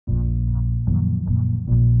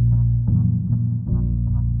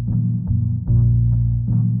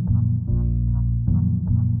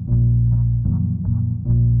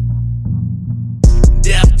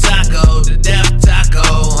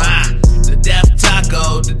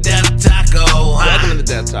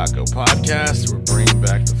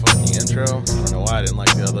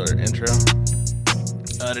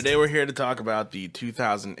today we're here to talk about the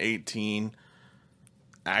 2018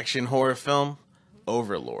 action horror film,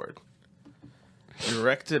 Overlord.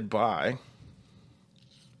 Directed by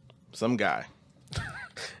some guy.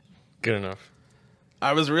 Good enough.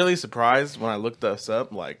 I was really surprised when I looked this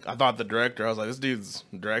up. Like, I thought the director, I was like, this dude's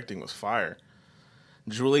directing was fire.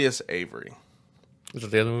 Julius Avery. Is that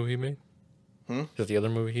the other movie he made? Is that the other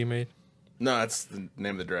movie he made? No, that's the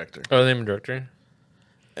name of the director. Oh, the name of the director?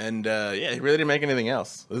 And, yeah, he really didn't make anything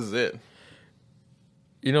else. This is it.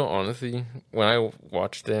 You know, honestly, when I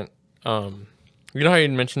watched it, you know how you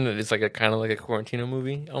mentioned that it's like a kind of like a Quarantino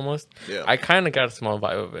movie almost? Yeah. I kind of got a small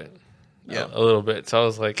vibe of it. Yeah. A little bit. So I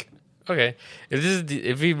was like, okay,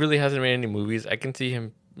 if he really hasn't made any movies, I can see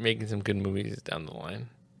him making some good movies down the line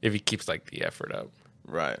if he keeps like the effort up.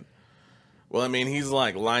 Right. Well, I mean, he's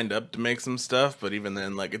like lined up to make some stuff, but even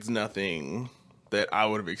then, like, it's nothing that I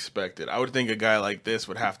would have expected. I would think a guy like this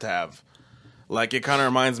would have to have, like, it kind of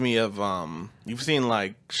reminds me of, you've seen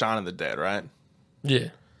like Shaun of the Dead, right? Yeah.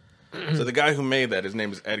 So the guy who made that, his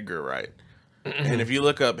name is Edgar Wright. And if you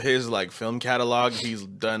look up his like film catalog, he's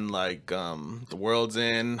done like The World's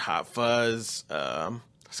End, Hot Fuzz,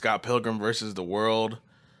 Scott Pilgrim versus the World.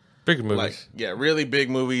 Big movies. Like, yeah, really big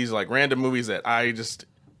movies, like random movies that I just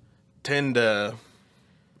tend to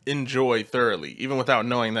enjoy thoroughly, even without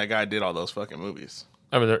knowing that guy did all those fucking movies.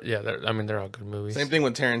 I mean, they're all good movies. Same thing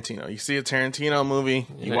with Tarantino. You see a Tarantino movie,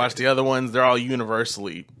 you watch the other ones, they're all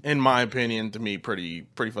universally, in my opinion, to me, pretty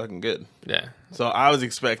fucking good. Yeah. So I was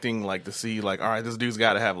expecting like to see like, all right, this dude's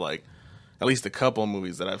got to have like at least a couple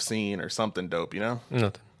movies that I've seen or something dope, you know?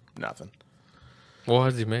 Nothing. What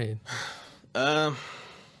has he made? So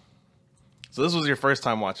this was your first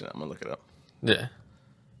time watching it. I'm gonna look it up. Yeah.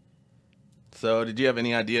 So did you have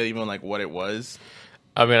any idea even like what it was?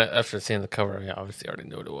 I mean, after seeing the cover, I obviously already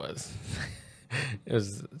knew what it was.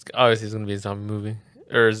 It's obviously it's going to be a zombie movie.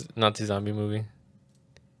 Or Nazi zombie movie.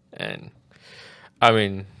 And, I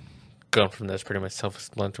mean, going from that's pretty much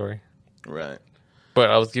self-explanatory. Right.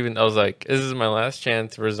 But I was like, this is my last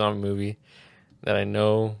chance for a zombie movie that I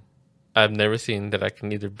know I've never seen that I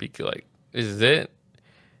can either be like, is it?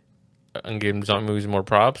 I'm giving zombie movies more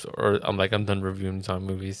props, or I'm done reviewing zombie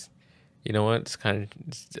movies. You know what? It's kind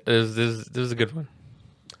of, this is a good one.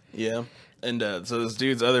 Yeah. And so this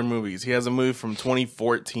dude's other movies, he has a movie from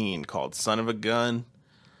 2014 called Son of a Gun,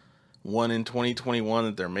 one in 2021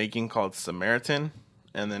 that they're making called Samaritan,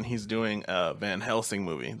 and then he's doing a Van Helsing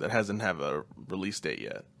movie that hasn't have a release date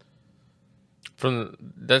yet. I'm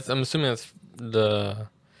assuming that's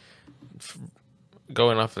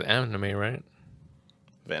going off of anime, right?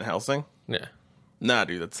 Van Helsing? Yeah. Nah,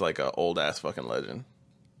 dude, that's like a old ass fucking legend.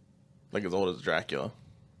 Like as old as Dracula.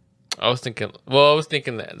 I was thinking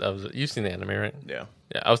that you've seen the anime, right? Yeah.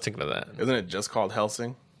 Yeah, I was thinking of that. Isn't it just called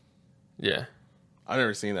Helsing? Yeah. I've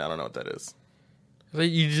never seen that. I don't know what that is.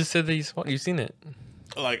 You just said that you've seen it.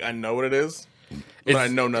 Like, I know what it is, but I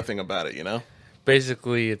know nothing about it, you know?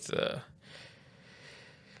 Basically, it's how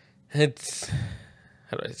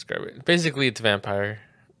do I describe it? Basically, it's a vampire,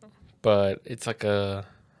 but it's like I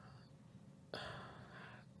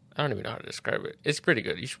don't even know how to describe it. It's pretty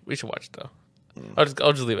good. We should watch it, though. I'll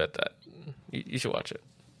just leave it at that. You should watch it.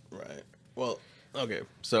 Right. Well, okay.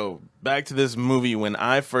 So back to this movie. When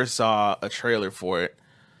I first saw a trailer for it,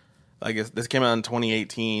 I guess this came out in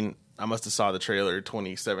 2018. I must have saw the trailer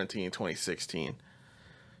 2017, 2016.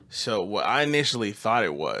 So what I initially thought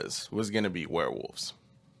it was going to be werewolves.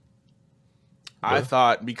 Really? I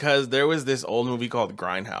thought, because there was this old movie called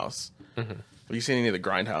Grindhouse. Mm-hmm. Have you seen any of the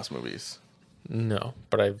Grindhouse movies? No,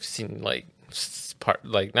 but I've seen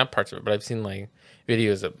not parts of it, but I've seen like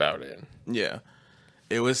videos about it. Yeah.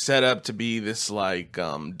 It was set up to be this like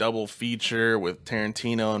double feature with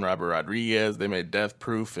Tarantino and Robert Rodriguez. They made Death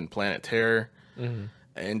Proof and Planet Terror. Mm-hmm.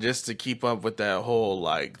 And just to keep up with that whole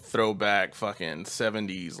like throwback fucking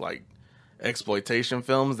 70s like exploitation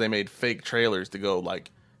films, they made fake trailers to go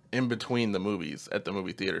like in between the movies at the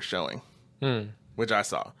movie theater showing, which I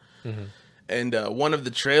saw. Mm-hmm. And one of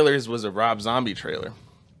the trailers was a Rob Zombie trailer.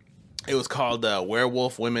 It was called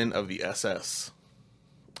Werewolf Women of the SS.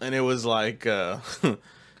 And it was like, it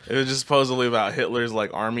was just supposedly about Hitler's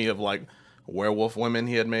like army of like werewolf women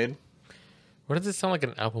he had made. What does it sound like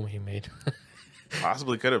an album he made?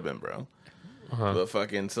 Possibly could have been, bro. Uh-huh. But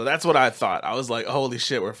fucking, so that's what I thought. I was like, holy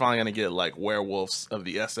shit, we're finally going to get like werewolves of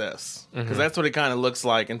the SS. Because that's what it kind of looks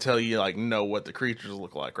like until you like know what the creatures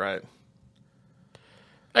look like, right?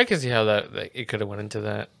 I can see how that it could have went into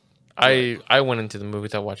that. I went into the movie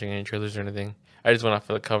without watching any trailers or anything. I just went off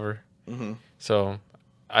of the cover. Mm-hmm. So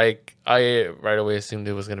I right away assumed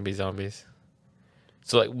it was going to be zombies.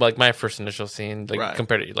 So like my first initial scene, like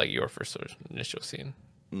compared to like your first initial scene.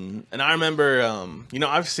 And I remember,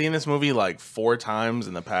 I've seen this movie like 4 times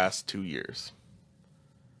in the past 2 years.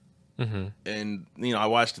 Mm-hmm. And, I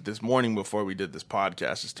watched it this morning before we did this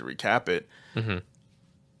podcast just to recap it. Mm-hmm.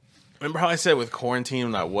 Remember how I said with quarantine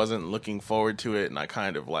when I wasn't looking forward to it and I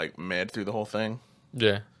kind of like med through the whole thing?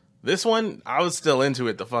 Yeah. This one, I was still into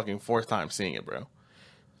it the fucking 4th time seeing it, bro.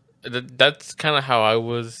 That's kind of how I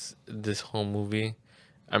was this whole movie.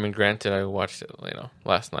 I mean, granted, I watched it,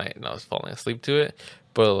 last night and I was falling asleep to it,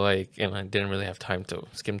 but I didn't really have time to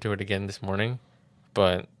skim through it again this morning.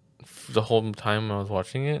 But the whole time I was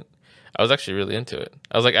watching it, I was actually really into it.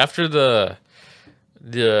 I was like, after the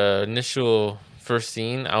initial first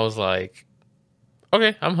scene, I was like,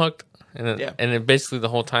 okay, I'm hooked. And then basically the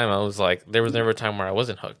whole time I was like, there was never a time where I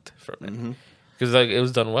wasn't hooked from it because it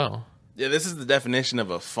was done well. Yeah, this is the definition of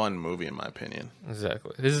a fun movie, in my opinion.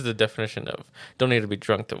 Exactly. This is the definition of don't need to be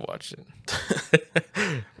drunk to watch it.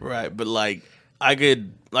 Right, but like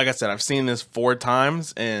I said, I've seen this 4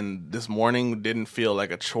 times, and this morning didn't feel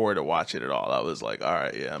like a chore to watch it at all. I was like, all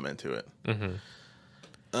right, yeah, I'm into it.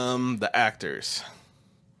 Mm-hmm. The actors.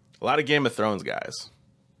 A lot of Game of Thrones guys.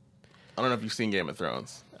 I don't know if you've seen Game of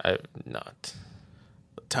Thrones. I've not.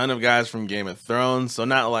 A ton of guys from Game of Thrones, so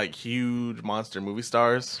not like huge monster movie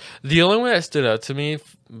stars. The only one that stood out to me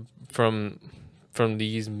from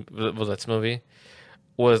this movie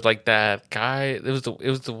was like that guy. It was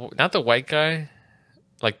the not the white guy,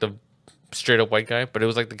 like the straight up white guy, but it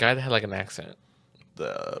was like the guy that had like an accent.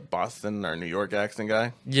 The Boston or New York accent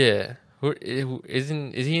guy. Yeah, is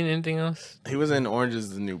he in anything else? He was in Orange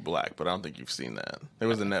Is the New Black, but I don't think you've seen that. It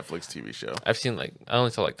was a Netflix TV show. I've seen I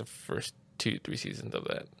only saw like the first 2-3 seasons of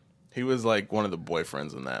that. He was like one of the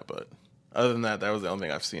boyfriends in that, but other than that was the only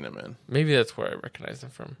thing I've seen him in. Maybe that's where I recognize him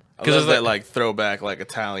from. Because it's that like throwback like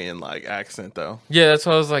Italian like accent though. Yeah, that's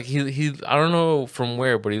why I was like he I don't know from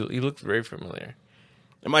where, but he looked very familiar.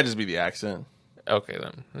 It might just be the accent. Okay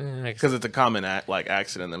then, because it's a common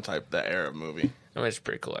accent in them that era of movie. I mean, it's a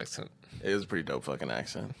pretty cool accent. It is a pretty dope fucking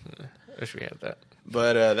accent. I wish we had that.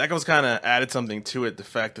 But that was kind of added something to it. The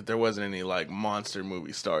fact that there wasn't any like monster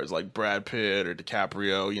movie stars like Brad Pitt or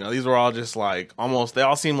DiCaprio. These were all just like they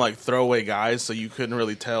all seemed like throwaway guys, so you couldn't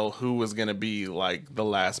really tell who was gonna be like the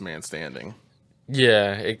last man standing.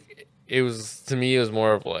 Yeah, it was, to me, it was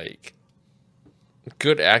more of like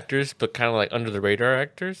good actors, but kind of like under the radar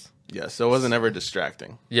actors. Yeah, so it wasn't ever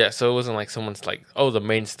distracting. Yeah, so it wasn't like someone's like, oh, the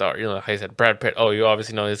main star. Like I said, Brad Pitt. Oh, you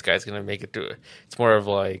obviously know this guy's gonna make it through it. It's more of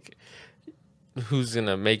like, who's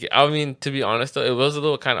gonna make it? I mean, to be honest though, it was a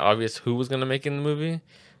little kind of obvious who was gonna make it in the movie,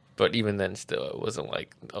 but even then, still, it wasn't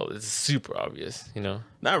like, oh, it's super obvious,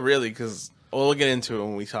 Not really, because we'll get into it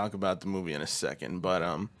when we talk about the movie in a second.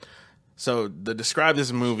 But so to describe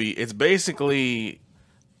this movie, it's basically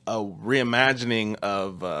a reimagining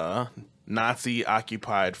of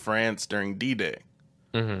Nazi-occupied France during D-Day,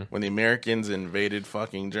 when the Americans invaded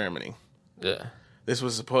fucking Germany. Yeah, this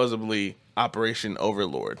was supposedly Operation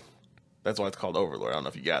Overlord. That's why it's called Overlord. I don't know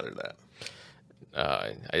if you gathered that.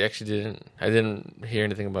 I actually didn't. I didn't hear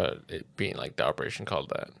anything about it being like the operation called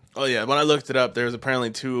that. Oh yeah, when I looked it up, there was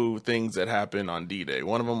apparently 2 things that happened on D-Day.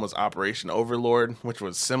 One of them was Operation Overlord, which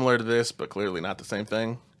was similar to this, but clearly not the same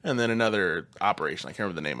thing. And then another operation. I can't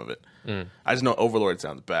remember the name of it. I just know Overlord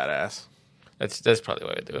sounds badass. That's probably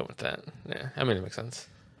why they went with that. Yeah, I mean, it makes sense.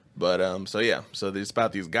 But so it's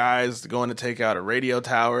about these guys going to take out a radio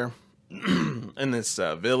tower in this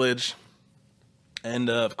village.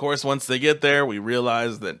 And, of course, once they get there, we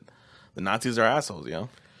realize that the Nazis are assholes,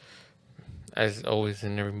 As always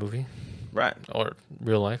in every movie. Right. Or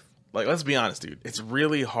real life. Like, let's be honest, dude. It's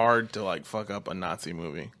really hard to, like, fuck up a Nazi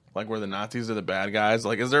movie. Like, where the Nazis are the bad guys.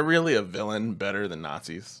 Like, is there really a villain better than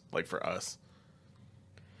Nazis? Like, for us?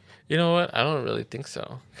 You know what? I don't really think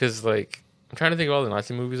so. Because, like, I'm trying to think of all the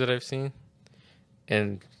Nazi movies that I've seen.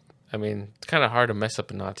 And, I mean, it's kind of hard to mess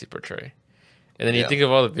up a Nazi portray. And then you think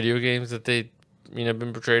of all the video games that they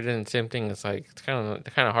been portrayed in, and same thing. It's like it's kind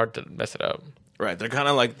of hard to mess it up. Right, they're kind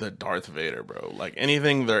of like the Darth Vader, bro. Like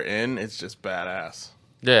anything they're in, it's just badass.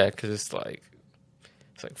 Yeah, because it's like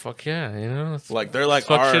fuck yeah, It's like they're like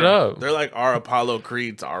fuck shit up. They're like our Apollo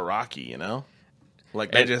Creed's our Rocky,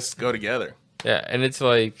 Like they just go together. Yeah, and it's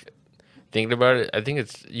like thinking about it, I think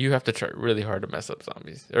you have to try really hard to mess up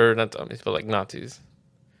zombies, or not zombies, but like Nazis.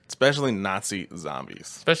 Especially Nazi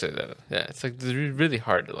zombies. Especially that, yeah. It's like really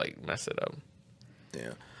hard to like mess it up.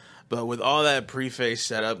 Yeah. But with all that preface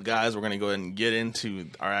set up, guys, we're going to go ahead and get into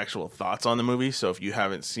our actual thoughts on the movie. So if you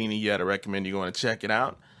haven't seen it yet, I recommend you going to check it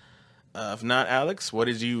out. If not, Alex, what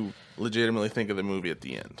did you legitimately think of the movie at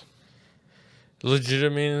the end?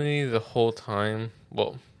 Legitimately, the whole time,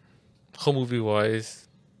 well, whole movie-wise,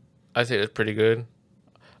 I'd say it was pretty good.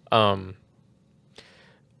 I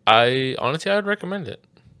honestly, I would recommend it.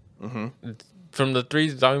 Mm-hmm. From the 3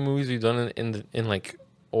 zombie movies we've done in like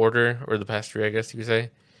order, or the past 3, I guess you could say,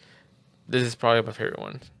 this is probably my favorite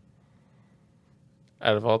one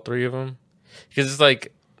out of all 3 of them, because it's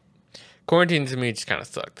like Quarantine to me just kind of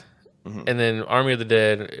sucked, and then Army of the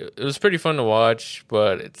Dead, it was pretty fun to watch,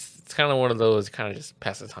 but it's kind of one of those kind of just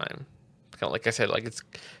pass the time. Kind of like I said, like it's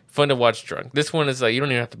fun to watch drunk. This one is like you don't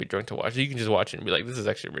even have to be drunk to watch it. You can just watch it and be like, this is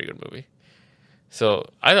actually a really good movie. So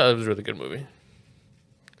I thought it was a really good movie.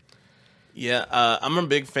 Yeah, I'm a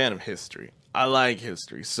big fan of history. I like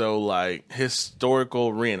history. So, like,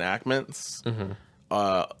 historical reenactments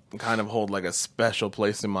kind of hold, like, a special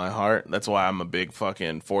place in my heart. That's why I'm a big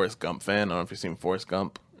fucking Forrest Gump fan. I don't know if you've seen Forrest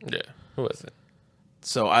Gump. Yeah, who was it?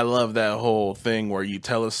 So I love that whole thing where you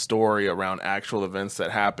tell a story around actual events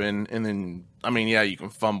that happen, and then, I mean, yeah, you can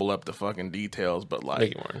fumble up the fucking details, but, like,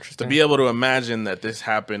 Make it more interesting. to be able to imagine that this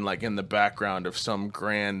happened, like, in the background of some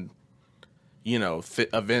grand, you know,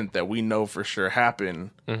 event that we know for sure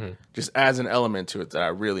happened, just adds an element to it that I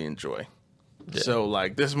really enjoy. Yeah. So,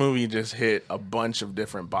 like, this movie just hit a bunch of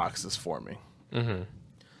different boxes for me.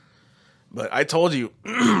 But I told you,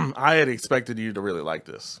 I had expected you to really like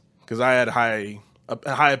this, because I had a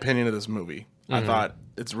high opinion of this movie. I thought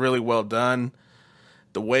it's really well done.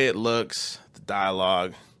 The way it looks, the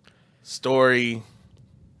dialogue, story,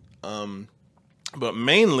 but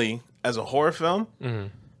mainly as a horror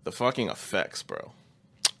film, the fucking effects, bro.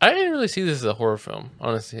 I didn't really see this as a horror film,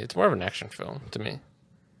 honestly. It's more of an action film to me.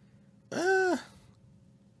 I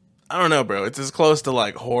don't know, bro. It's as close to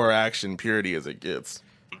like horror action purity as it gets.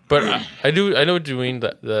 But I know what you mean.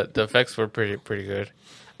 The effects were pretty good.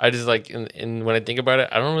 I just like in when I think about it,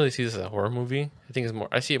 I don't really see this as a horror movie.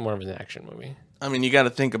 I see it more of as an action movie. I mean, you got to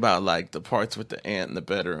think about like the parts with the ant in the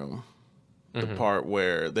bedroom. The part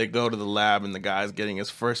where they go to the lab and the guy's getting his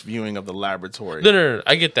first viewing of the laboratory. No,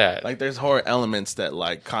 I get that. Like, there's horror elements that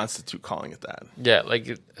like constitute calling it that. Yeah,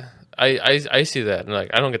 like I see that, and like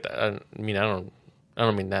I don't get that. I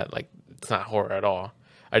don't mean that. Like, it's not horror at all.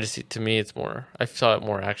 I just see, to me, it's more. I saw it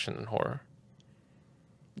more action than horror.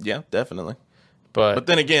 Yeah, definitely. But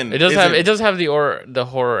then again, it does have the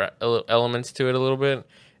horror elements to it a little bit.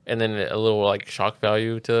 And then a little like shock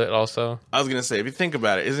value to it also. I was gonna say, if you think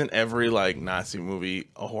about it, isn't every like Nazi movie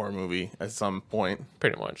a horror movie at some point?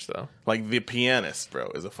 Pretty much, though. Like The Pianist, bro,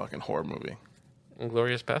 is a fucking horror movie.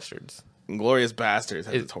 Inglourious Bastards. Inglourious Bastards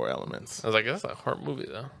has its horror elements. I was like, that's a horror movie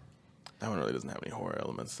though. That one really doesn't have any horror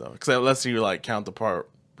elements though, except unless you like count the part.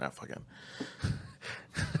 Fucking.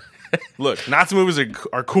 Look, Nazi movies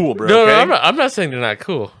are cool, bro. No, okay? no, I'm not saying they're not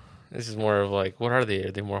cool. This is more of like, what are they?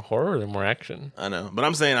 Are they more horror or are they more action? I know, but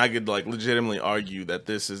I'm saying I could like legitimately argue that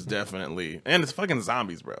this is definitely, and it's fucking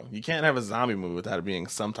zombies, bro. You can't have a zombie movie without it being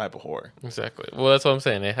some type of horror. Exactly. Well, that's what I'm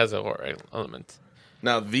saying. It has a horror element.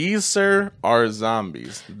 Now, these, sir, are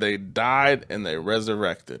zombies. They died and they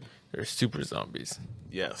resurrected. They're super zombies.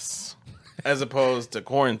 Yes. As opposed to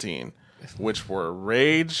Quarantine, which were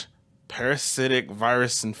rage, parasitic,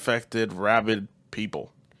 virus-infected, rabid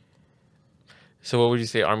people. So what would you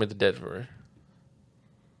say Army of the Dead were?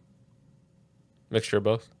 Mixture of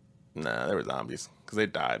both? Nah, they were zombies. Because they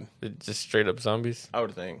died. They're just straight up zombies? I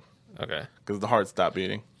would think. Okay. Because the heart stopped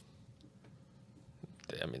beating.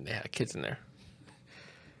 I mean, they had kids in there.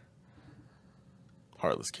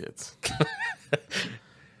 Heartless kids.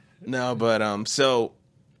 No, but, so...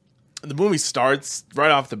 The movie starts right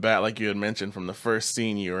off the bat, like you had mentioned, from the first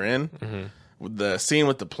scene you were in. Mm-hmm. With the scene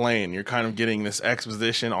with the plane, you're kind of getting this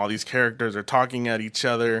exposition. All these characters are talking at each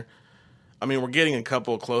other. I mean, we're getting a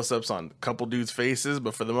couple of close-ups on a couple dudes' faces,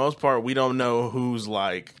 but for the most part, we don't know who's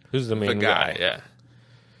the main guy. Yeah.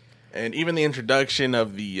 And even the introduction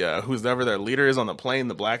of the who's ever their leader is on the plane,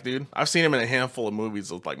 the black dude. I've seen him in a handful of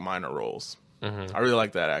movies with like minor roles. Mm-hmm. I really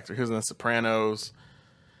like that actor. He was in The Sopranos.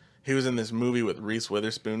 He was in this movie with Reese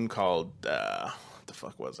Witherspoon called what the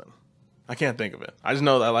fuck was it? I can't think of it. I just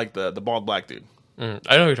know that I like the bald black dude. I know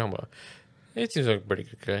what you're talking about. It seems like a pretty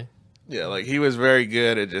good guy. Yeah, like he was very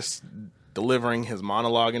good at just delivering his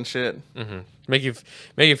monologue and shit. Mm-hmm. Make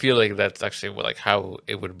you feel like that's actually like how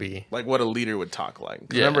it would be, like what a leader would talk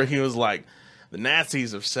like. Yeah. Remember, he was like, the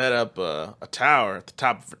Nazis have set up a tower at the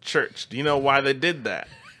top of a church. Do you know why they did that?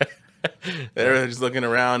 They're just looking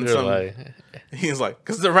around. He's like,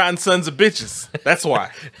 because they're rotten sons of bitches. That's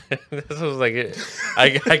why. This was like it.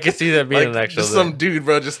 I could see that being like, an actual. Just some dude,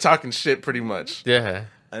 bro, just talking shit, pretty much. Yeah.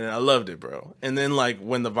 And I loved it, bro. And then, like,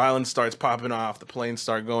 when the violence starts popping off, the planes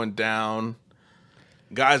start going down,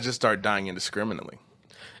 guys just start dying indiscriminately.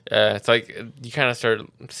 Yeah, it's like you kind of start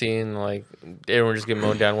seeing like everyone just get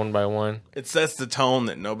mowed down one by one. It sets the tone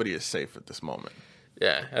that nobody is safe at this moment.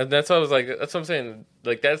 Yeah, and that's what I was like. That's what I'm saying.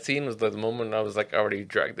 Like that scene was the moment I was like already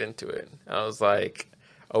dragged into it. I was like,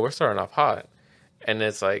 "Oh, we're starting off hot," and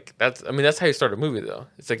it's like that's. I mean, that's how you start a movie, though.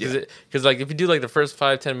 It's like because like if you do like the first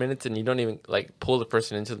 5-10 minutes and you don't even like pull the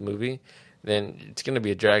person into the movie, then it's gonna be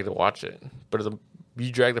a drag to watch it. But if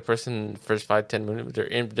you drag the person in the first 5-10 minutes,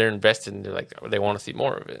 they're invested and they're like they want to see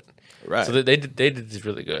more of it. Right. So they did this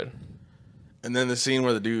really good. And then the scene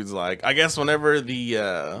where the dude's like, I guess whenever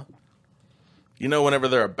whenever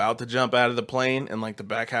they're about to jump out of the plane and like the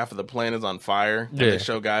back half of the plane is on fire, and they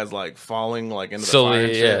show guys like falling like into the fire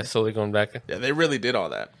and shit. Slowly going back. Yeah, they really did all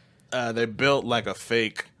that. They built like a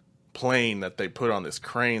fake plane that they put on this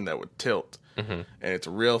crane that would tilt, and it's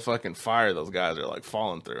real fucking fire. Those guys are like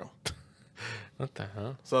falling through. What the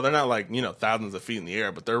hell? So they're not like thousands of feet in the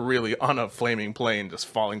air, but they're really on a flaming plane, just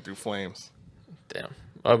falling through flames. Damn.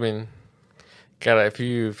 I mean, God, if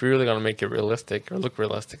you're really gonna make it realistic or look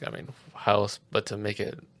realistic, I mean, how else but to make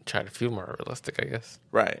it try to feel more realistic, I guess.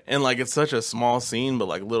 Right. And like it's such a small scene, but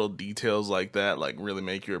like little details like that like really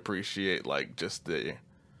make you appreciate like just the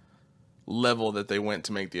level that they went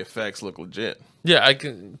to make the effects look legit. Yeah, I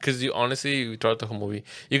can, because you throughout the whole movie,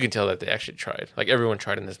 you can tell that they actually tried. Like everyone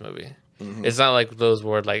tried in this movie. It's not like those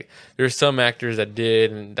where like there's some actors that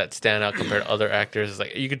did and that stand out compared to other actors. It's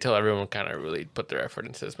like you could tell everyone kind of really put their effort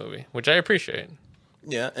into this movie, which I appreciate.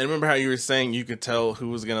 Yeah, and remember how you were saying you could tell who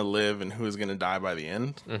was gonna live and who was gonna die by the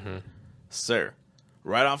end? Sir,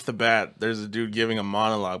 right off the bat, there's a dude giving a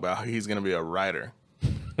monologue about how he's gonna be a writer.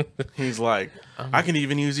 He's like, I can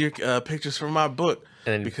even use your pictures from my book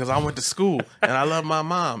because I went to school and I love my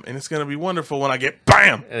mom and it's gonna be wonderful when I get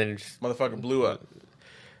BAM! And then just, Motherfucker blew up.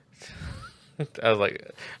 I was like,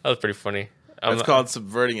 that was pretty funny. It's called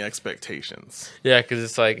subverting expectations. Yeah, because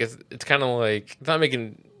it's like it's kind of like it's not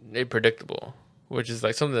making it predictable, which is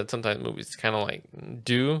like something that sometimes movies kind of like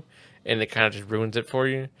do, and it kind of just ruins it for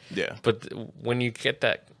you. Yeah. But when you take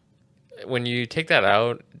that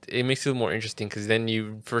out, it makes it more interesting because then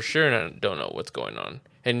you for sure don't know what's going on,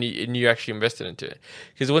 and you actually invested into it.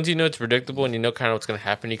 Because once you know it's predictable and you know kind of what's going to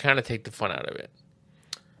happen, you kind of take the fun out of it.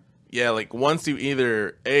 Yeah, like once you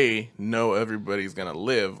either A, know everybody's gonna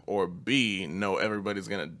live, or B, know everybody's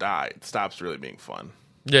gonna die, it stops really being fun.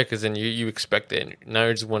 Yeah, because then you expect it, and now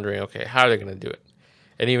you're just wondering, okay, how are they going to do it?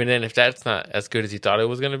 And even then, if that's not as good as you thought it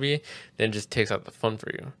was going to be, then it just takes out the fun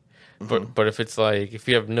for you. But if it's like, if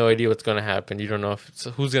you have no idea what's going to happen, you don't know if it's,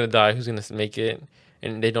 who's going to die, who's going to make it,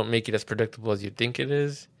 and they don't make it as predictable as you think it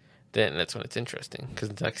is, then that's when it's interesting.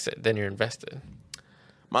 Because like I said, then you're invested.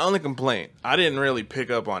 My only complaint, I didn't really pick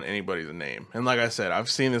up on anybody's name. And like I said, I've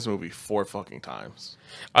seen this movie 4 fucking times.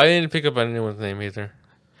 I didn't pick up on anyone's name either.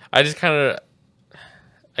 I just kind of,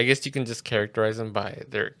 I guess you can just characterize them by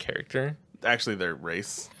their character. Actually, their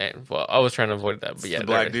race. And well, I was trying to avoid that, but yeah. The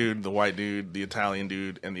black dude, the white dude, the Italian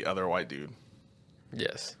dude, and the other white dude.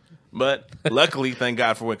 Yes. But luckily, thank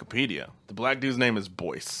God for Wikipedia. The black dude's name is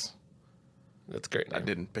Boyce. That's a great name. I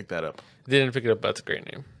didn't pick that up. Didn't pick it up, but that's a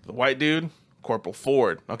great name. The white dude, Corporal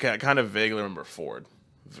Ford. Okay, I kind of vaguely remember Ford.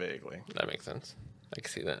 Vaguely. That makes sense. I can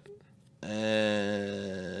see that.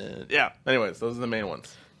 And yeah, anyways, those are the main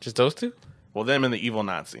ones. Just those two? Well, them and the evil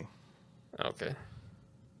Nazi. Okay.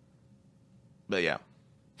 But yeah.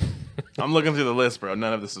 I'm looking through the list, bro.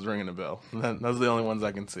 None of this is ringing a bell. Those are the only ones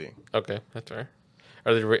I can see. Okay, that's fair.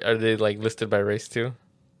 Are they like listed by race too?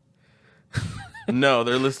 No,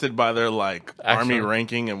 they're listed by their like Actually, army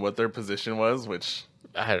ranking and what their position was, which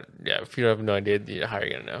if you have no idea, how are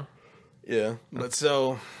you gonna know? Yeah. But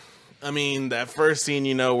so I mean, that first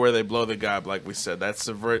scene, where they blow the guy up, like we said, that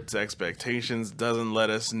subverts expectations, doesn't let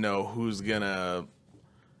us know who's gonna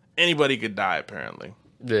anybody could die apparently.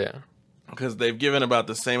 Yeah. Because they've given about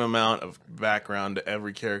the same amount of background to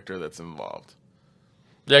every character that's involved.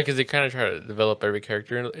 Yeah, because they kind of try to develop every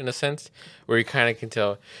character in a sense, where you kind of can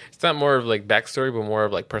tell it's not more of like backstory, but more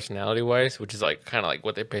of like personality wise, which is like kind of like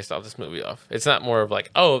what they based off this movie off. It's not more of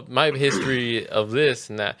like, oh, my history of this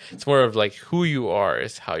and that. It's more of like who you are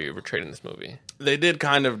is how you're portrayed in this movie. They did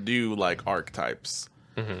kind of do like archetypes.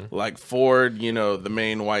 Mm-hmm. Like Ford, the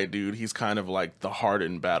main white dude, he's kind of like the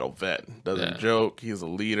hardened battle vet. Doesn't joke. He's a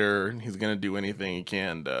leader. He's going to do anything he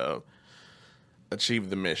can to achieve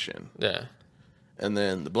the mission. Yeah. And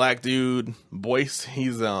then the black dude, Boyce,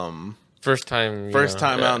 he's first time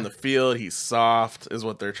out in the field. He's soft, is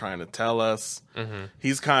what they're trying to tell us. Mm-hmm.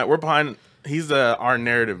 He's our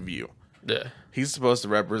narrative view. Yeah, he's supposed to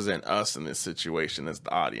represent us in this situation as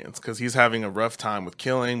the audience because he's having a rough time with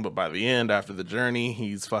killing, but by the end, after the journey,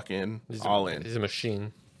 he's all in. He's a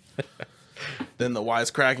machine. Then the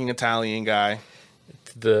wisecracking Italian guy,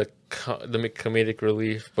 the comedic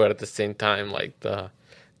relief, but at the same time, like the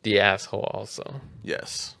the asshole also.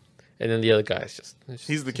 Yes. And then the other guy's just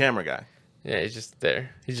He's the camera guy. yeah, he's just there.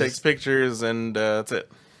 He Takes just pictures and that's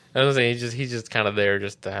it. I was saying he's just kind of there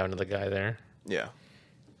just to have another guy there. Yeah.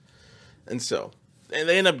 And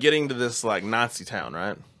they end up getting to this like Nazi town,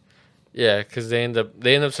 right? Yeah, because they end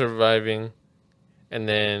up surviving, and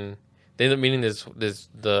then they end up meeting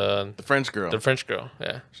the French girl. The French girl,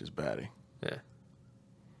 yeah. She's baddie. Yeah.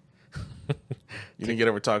 You didn't get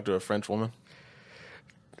ever talk to a French woman?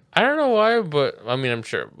 I don't know why, but I mean, I'm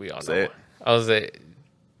sure we all know. Say it. I was like,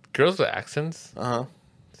 girls with accents. Uh-huh.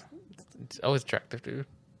 It's always attractive, dude.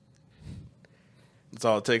 That's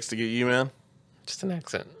all it takes to get you, man. Just an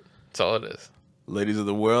accent. That's all it is. Ladies of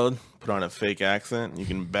the world, put on a fake accent, and you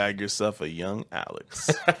can bag yourself a young Alex.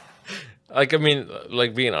 Like, I mean,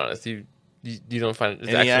 like being honest, you don't find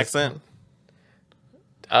Any accent?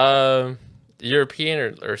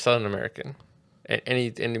 European or Southern American, any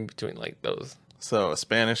in between like those. So a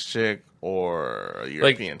Spanish chick or a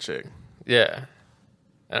European chick? Yeah,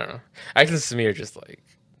 I don't know. Accents to me are just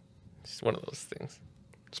one of those things.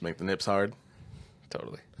 Just make the nips hard.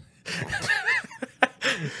 Totally.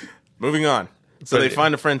 Moving on. So they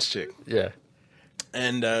find a French chick. Yeah.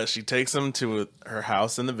 And she takes them to her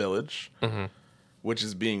house in the village, which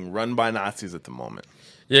is being run by Nazis at the moment.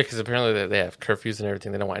 Yeah, because apparently they have curfews and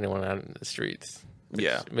everything. They don't want anyone out in the streets.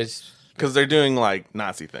 Yeah. Because they're doing like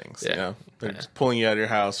Nazi things. Yeah. You know? They're just pulling you out of your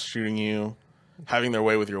house, shooting you, having their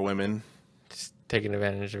way with your women. Just taking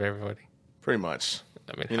advantage of everybody. Pretty much.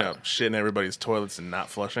 I mean, shitting everybody's toilets and not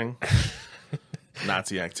flushing.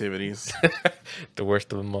 Nazi activities. The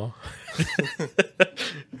worst of them all.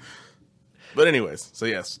 But anyways, so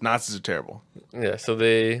yes, Nazis are terrible. Yeah, so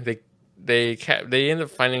they end up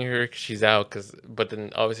finding her 'cause she's out, but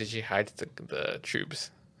then obviously she hides the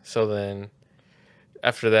troops. So then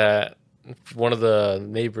after that, one of the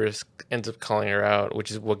neighbors ends up calling her out,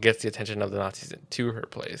 which is what gets the attention of the Nazis to her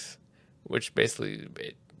place, which basically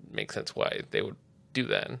it makes sense why they would do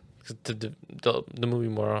that to the movie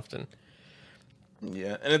more often.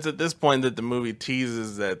 Yeah, and it's at this point that the movie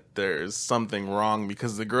teases that there's something wrong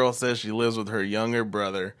because the girl says she lives with her younger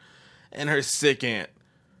brother and her sick aunt.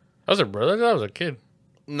 That was her brother? That was a kid.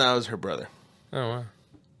 No, it was her brother. Oh, wow.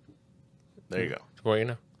 There you go. The more you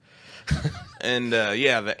know. And,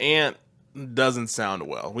 the aunt doesn't sound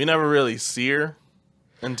well. We never really see her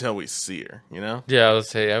until we see her, you know? Yeah, I would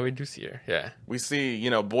say, yeah, we do see her, yeah. We see,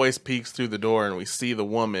 Boyce peeks through the door and we see the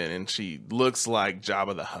woman and she looks like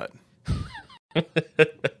Jabba the Hutt.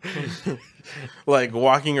 Like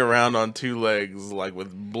walking around on two legs, like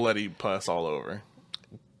with bloody pus all over.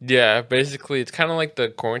 Yeah, basically, it's kind of like the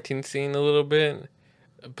quarantine scene a little bit,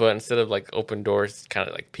 but instead of like open doors, it's kind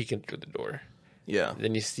of like peeking through the door. Yeah.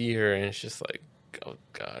 Then you see her, and it's just like, oh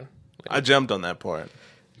god. I jumped on that part.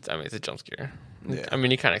 I mean, it's a jump scare. Yeah. I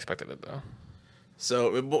mean, you kind of expected it though.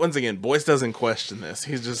 So once again, Boyce doesn't question this.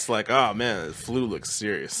 He's just like, oh man, the flu looks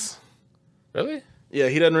serious. Really? Yeah,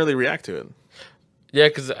 he doesn't really react to it. Yeah,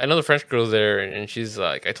 because I know the French girl's there, and she's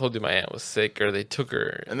like, I told you my aunt was sick, or they took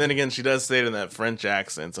her. And then again, she does say it in that French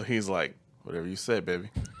accent, so he's like, whatever you say, baby.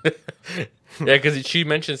 Yeah, because she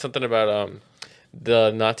mentioned something about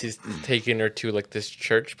the Nazis taking her to like this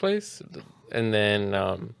church place, and then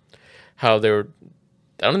how they were.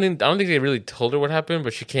 I don't think they really told her what happened,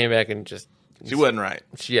 but she came back and just she wasn't right.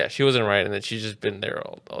 She wasn't right, and then she's just been there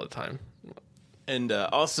all the time. And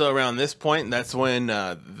also around this point, that's when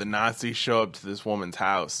the Nazis show up to this woman's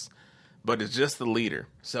house, but it's just the leader.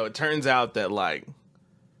 So it turns out that like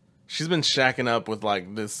she's been shacking up with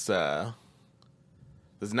like this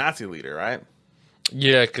Nazi leader, right?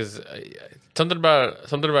 Yeah, because something about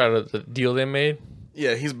the deal they made.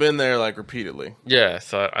 Yeah, he's been there like repeatedly. Yeah,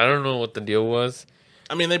 so I don't know what the deal was.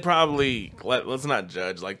 I mean, they probably let's not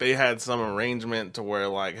judge. Like they had some arrangement to where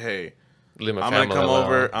like, hey, I'm gonna come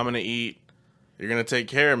over, I'm gonna eat. You're going to take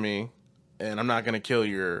care of me, and I'm not going to kill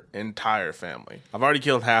your entire family. I've already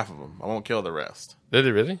killed half of them. I won't kill the rest. Did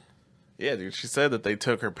they really? Yeah, dude. She said that they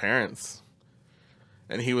took her parents.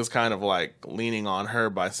 And he was kind of like leaning on her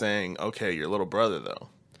by saying, okay, your little brother, though.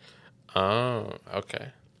 Oh, okay.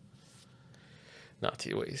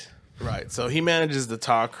 Nazi ways. Right. So he manages to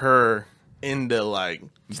talk her into like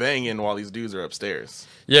banging while these dudes are upstairs.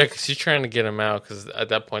 Yeah, because she's trying to get him out because at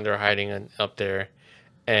that point they're hiding up there.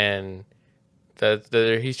 And...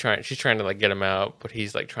 she's trying to like get him out, but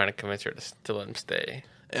he's like trying to convince her to let him stay.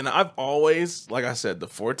 And I've always, like I said, the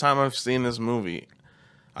 4th time I've seen this movie,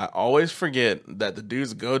 I always forget that the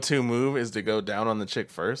dude's go-to move is to go down on the chick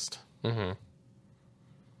first. Mm-hmm.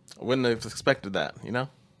 I wouldn't have expected that, you know?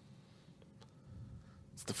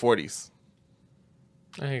 It's the 40s.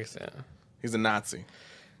 I guess, yeah. He's a Nazi.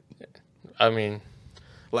 I mean...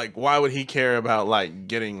 Like, why would he care about like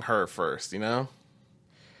getting her first? You know?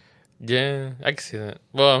 Yeah, I can see that.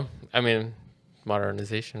 Well, I mean,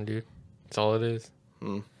 modernization, dude. That's all it is.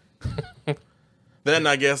 Then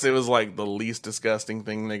I guess it was like the least disgusting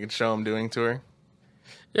thing they could show him doing to her.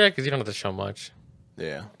 Yeah, because you don't have to show much.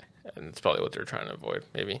 Yeah. And it's probably what they're trying to avoid,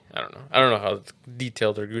 maybe. I don't know. I don't know how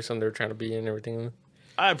detailed or gruesome they're trying to be and everything.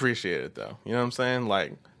 I appreciate it though. You know what I'm saying?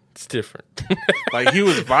 Like It's different. like he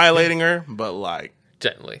was violating her, but like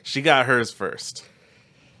Gently. she got hers first.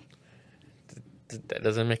 That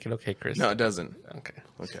doesn't make it okay, Chris. No, it doesn't. Okay.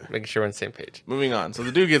 Okay. Making sure we're on the same page. Moving on. So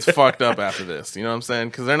the dude gets fucked up after this. You know what I'm saying?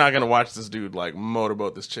 Because they're not gonna watch this dude like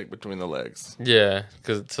motorboat this chick between the legs. Yeah,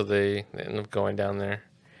 because so they end up going down there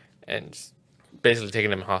and just basically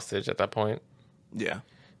taking him hostage at that point. Yeah.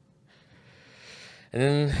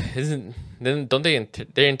 And then don't they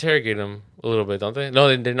they interrogate him a little bit, don't they?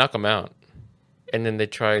 No, they knock him out, and then they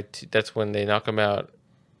try to. That's when they knock him out,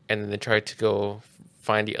 and then they try to go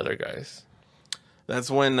find the other guys. That's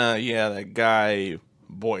when that guy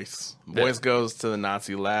Boyce goes to the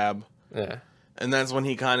Nazi lab, Yeah, and that's when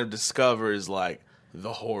he kind of discovers like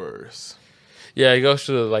the horrors. yeah. He goes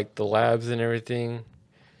to the labs and everything,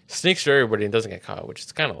 sneaks through everybody and doesn't get caught, which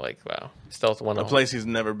is kind of like wow, stealth 100. A place he's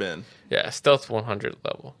never been. Yeah, stealth 100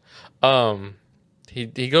 level.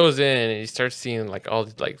 He goes in and he starts seeing like all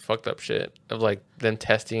the like fucked up shit of like them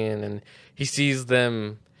testing, and he sees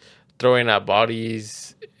them throwing out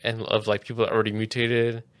bodies and of like people that already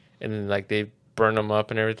mutated, and then like they burn them up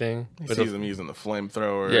and everything. He sees them using the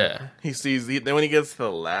flamethrower. Yeah. He sees then when he gets to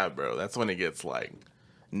the lab, bro, that's when it gets like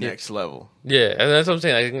next level. Yeah, and that's what I'm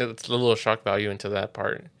saying. I think that's a little shock value into that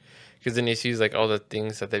part, because then he sees like all the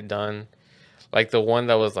things that they've done. Like the one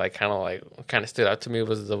that was like kind of stood out to me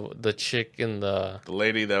was the chick in the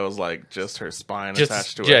lady that was like just her spine just,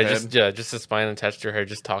 attached to her head. just the spine attached to her head,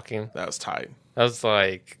 just talking. That was tight. I was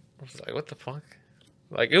like, what the fuck?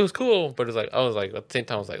 Like it was cool, but I was like at the same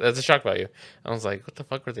time I was like, that's a shock value. I was like, what the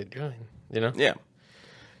fuck were they doing? You know? Yeah.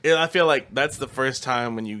 I feel like that's the first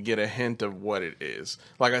time when you get a hint of what it is.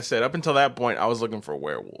 Like I said, up until that point, I was looking for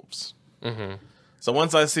werewolves. Mm-hmm. So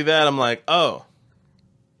once I see that, I'm like, oh,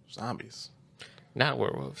 zombies. Not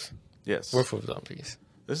werewolves. Yes. Werewolf zombies.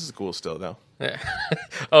 This is cool still, though. Yeah.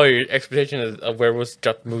 Oh, your expectation of werewolves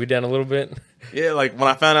dropped the movie down a little bit? Yeah, like when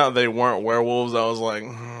I found out they weren't werewolves, I was like,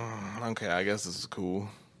 okay, I guess this is cool.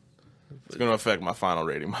 It's going to affect my final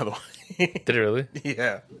rating, by the way. Did it really?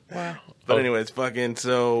 Yeah. Wow. But anyways,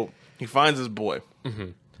 so he finds his boy. Mm-hmm.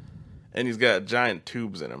 And he's got giant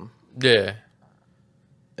tubes in him. Yeah.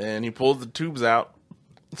 And he pulls the tubes out.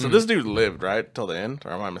 So this dude lived, right? Till the end?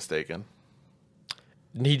 Or am I mistaken?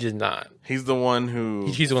 He did not. He's the one who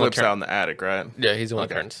He's the one flips out in the attic, right? Yeah, he's the one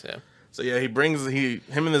that turns, yeah. So yeah, him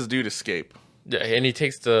and this dude escape. Yeah, and he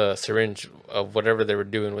takes the syringe of whatever they were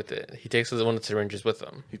doing with it. He takes one of the syringes with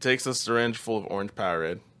him. He takes a syringe full of orange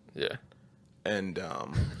Powerade. Yeah. And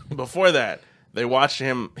before that, he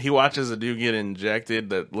watches a dude get injected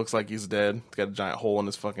that looks like he's dead. He's got a giant hole in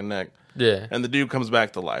his fucking neck. Yeah. And the dude comes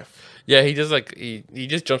back to life. Yeah, he does he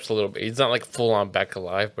just jumps a little bit. He's not like full on back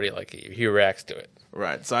alive, but he reacts to it.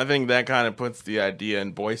 Right. So I think that kind of puts the idea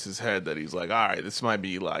in Boyce's head that he's like, all right, this might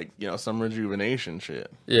be like, some rejuvenation shit.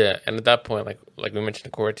 Yeah, and at that point, like we mentioned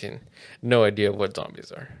in quarantine, no idea what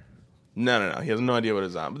zombies are. No. He has no idea what a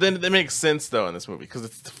zombie. But then it makes sense though in this movie because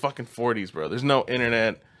it's the fucking 40s, bro. There's no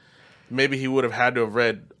internet. Maybe he would have had to have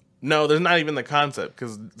read. No, there's not even the concept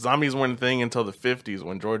because zombies weren't a thing until the 50s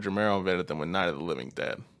when George Romero invented them with Night of the Living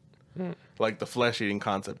Dead. Like the flesh-eating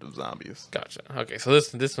concept of zombies. Gotcha. Okay, so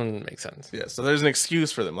this one makes sense. Yeah, so there's an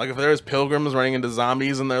excuse for them. Like if there was pilgrims running into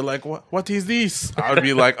zombies and they're like, what is this? I would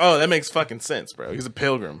be like, oh, that makes fucking sense, bro. He's a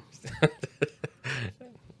pilgrim.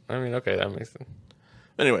 I mean, okay, that makes sense.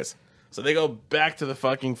 Anyways, so they go back to the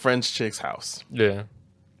fucking French chick's house. Yeah.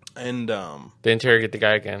 And they interrogate the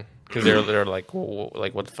guy again. Because they're like, well,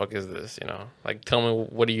 like, what the fuck is this? Like, tell me,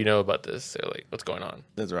 what do you know about this? They're like, what's going on?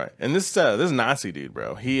 That's right. And this Nazi dude,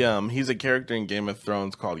 bro, he's a character in Game of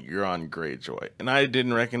Thrones called Euron Greyjoy, and I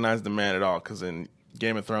didn't recognize the man at all because in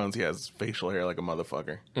Game of Thrones he has facial hair like a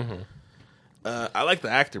motherfucker. Mm-hmm. I like the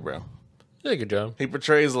actor, bro. Yeah, good job. He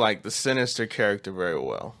portrays like the sinister character very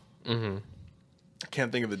well. Mm-hmm. I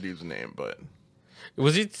can't think of the dude's name, but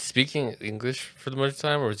was he speaking English for the most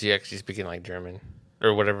time, or was he actually speaking like German?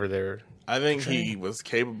 Or whatever they're... I think he was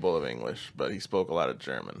capable of English, but he spoke a lot of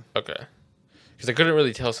German. Okay. Because I couldn't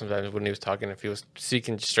really tell sometimes when he was talking if he was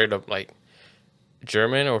speaking straight up, like,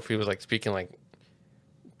 German or if he was, like, speaking, like,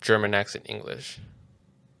 German accent English.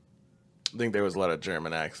 I think there was a lot of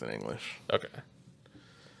German accent English. Okay.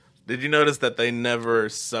 Did you notice that they never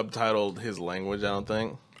subtitled his language, I don't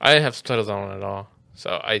think? I didn't have subtitles on at all.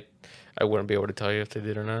 So I wouldn't be able to tell you if they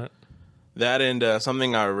did or not. That and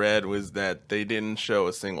something I read was that they didn't show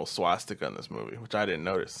a single swastika in this movie, which I didn't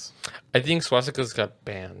notice. I think swastikas got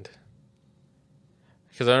banned.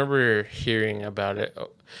 Because I remember hearing about it.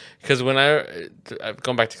 Because when I've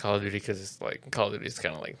gone back to Call of Duty, because it's like Call of Duty is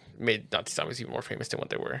kind of like made Nazi zombies even more famous than what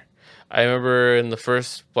they were. I remember in the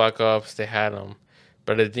first Black Ops they had them,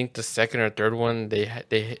 but I think the second or third one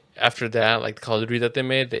they after that, like the Call of Duty that they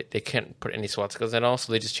made, they can't put any swastikas at all,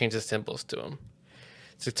 so they just changed the symbols to them.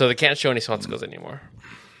 So they can't show any swastikas anymore.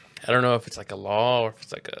 I don't know if it's like a law or if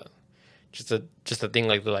it's like just a thing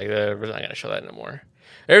like we're not gonna show that anymore.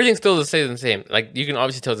 Everything's still the same. Like you can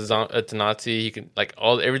obviously tell it's a Nazi. You can like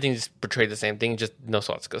everything just portrayed the same thing, just no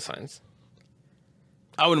swastika signs.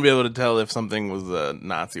 I wouldn't be able to tell if something was a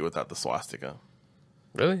Nazi without the swastika.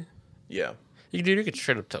 Really? Yeah, You could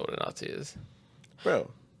straight up tell what a Nazi is.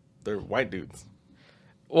 bro, they're white dudes.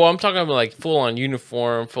 Well, I'm talking about like full on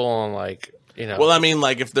uniform, full on like Well, I mean,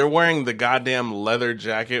 like if they're wearing the goddamn leather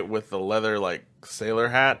jacket with the leather like sailor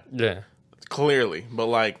hat, yeah. clearly. But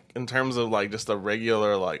like in terms of like just a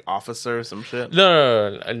regular like officer or some shit.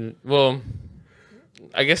 No. Well,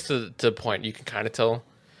 I guess to the point you can kind of tell,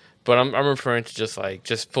 but I'm referring to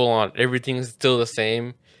just full on everything's still the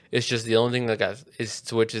same. It's just the only thing that got is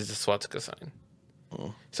switched is the swastika sign.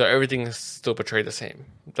 So everything is still portrayed the same.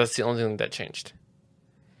 That's the only thing that changed.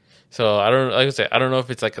 So I don't know if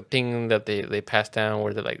it's like a thing that they passed down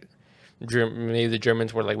where they're like maybe the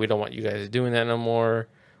Germans were like, we don't want you guys doing that no more,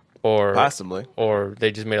 or Possibly. or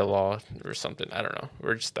they just made a law or something. I don't know,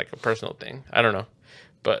 or just like a personal thing. I don't know,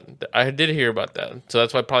 but I did hear about that. So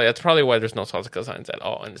that's probably why there's no swastika signs at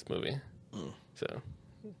all in this movie. So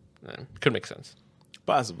could make sense.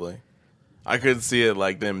 Possibly. I could see it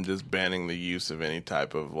like them just banning the use of any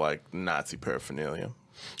type of like Nazi paraphernalia.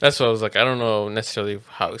 That's what I was like. I don't know necessarily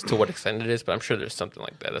to what extent it is, but I'm sure there's something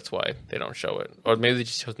like that. That's why they don't show it, or maybe they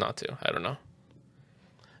just chose not to. I don't know.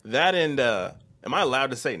 That and am I allowed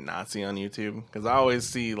to say Nazi on YouTube? Because I always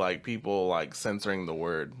see like people like censoring the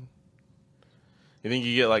word. You think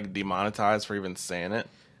you get like demonetized for even saying it?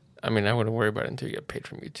 I mean, I wouldn't worry about it until you get paid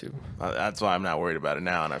from YouTube. That's why I'm not worried about it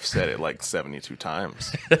now, and I've said it like 72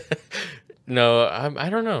 times. No, I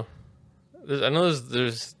don't know. I know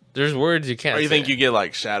there's words you can't. Or you say. think you get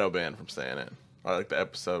like shadow banned from saying it, or like the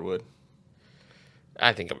episode would?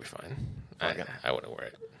 I think I'll be fine. Okay. I wouldn't worry.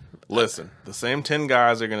 Listen, the same 10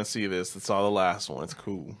 guys are gonna see this. That saw the last one. It's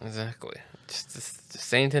cool. Exactly. Just the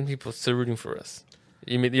same 10 people still rooting for us.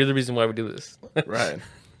 You're the reason why we do this. Right.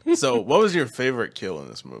 So, what was your favorite kill in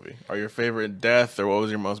this movie? Or your favorite death, or what was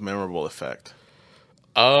your most memorable effect?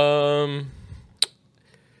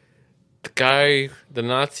 The guy, the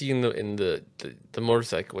Nazi in the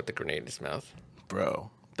motorcycle with the grenade in his mouth. Bro,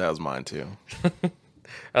 that was mine too.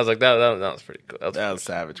 I was like, that was pretty cool. That was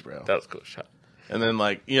savage, bro. That was a cool shot. And then,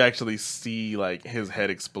 like, you actually see, like, his head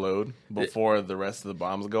explode before the rest of the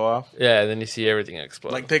bombs go off. Yeah, and then you see everything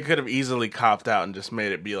explode. Like, they could have easily copped out and just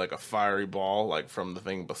made it be, like, a fiery ball, like, from the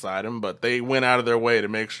thing beside him. But they went out of their way to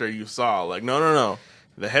make sure you saw, like, no.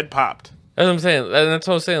 The head popped. That's what I'm saying. That's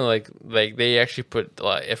what I was saying. Like they actually put a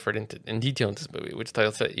lot of effort in detail in this movie, which like I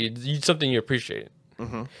said, you something you appreciate.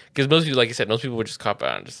 Because most people, like you said, most people would just cop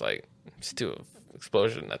out and just do an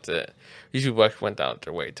explosion. That's it. These people actually went out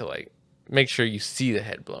their way to like make sure you see the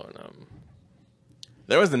head blowing up.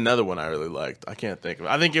 There was another one I really liked. I can't think of it.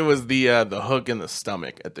 I think it was the hook in the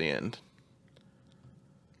stomach at the end.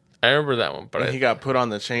 I remember that one, but he got put on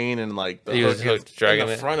the chain and like the he hook was hooked, dragging in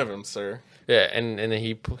the it. front of him, sir. Yeah, and then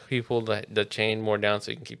he pulled the chain more down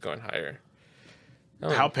so he can keep going higher.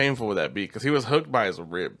 How painful would that be? Because he was hooked by his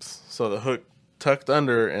ribs, so the hook tucked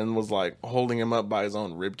under and was like holding him up by his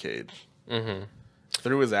own rib cage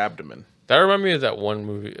through his abdomen. That reminded me of that one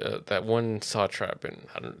movie, that one Saw trap, and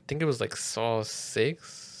I think it was like Saw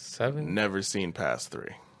 6, 7. Never seen past 3.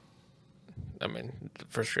 I mean,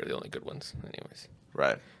 for sure the only good ones. Anyways,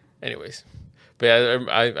 Right. But yeah,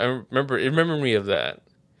 I remember it reminded me of that.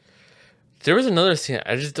 There was another scene.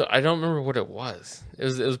 I don't remember what it was. It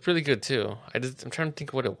was pretty good too. I'm trying to think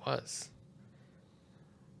of what it was.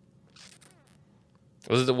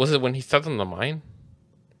 Was it when he stepped on the mine?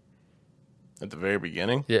 At the very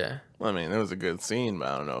beginning? Yeah. Well, I mean, it was a good scene, but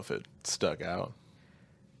I don't know if it stuck out.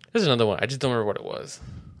 There's another one. I just don't remember what it was.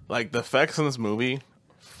 Like, the effects in this movie,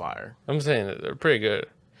 fire. I'm saying that they're pretty good.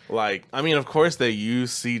 Like, I mean, of course they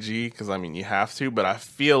use CG, because, I mean, you have to, but I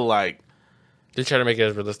feel like they try to make it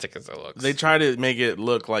as realistic as it looks. They try to make it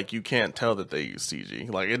look like you can't tell that they use CG.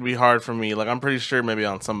 Like, it'd be hard for me. Like, I'm pretty sure maybe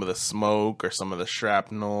on some of the smoke or some of the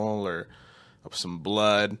shrapnel or some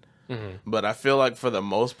blood. But I feel like for the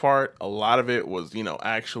most part, a lot of it was,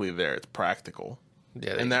 actually there. It's practical.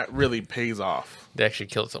 Yeah, and that really pays off. They actually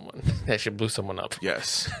killed someone. They actually blew someone up.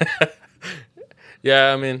 Yes.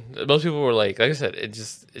 Yeah, I mean, most people were like I said, it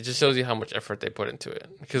just shows you how much effort they put into it.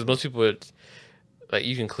 Because most people would, like,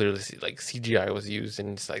 you can clearly see, like, CGI was used, and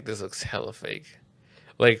it's like, this looks hella fake.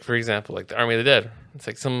 Like, for example, like the Army of the Dead. It's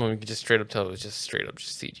like some of them you could just straight up tell it was just straight up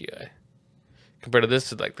just CGI. Compared to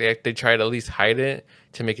this, like they try to at least hide it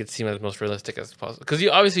to make it seem as most realistic as possible. Because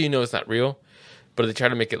obviously you know it's not real, but they try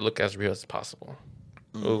to make it look as real as possible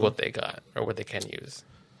with what they got or what they can use.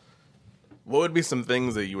 What would be some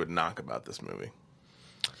things that you would knock about this movie?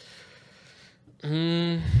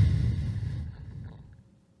 I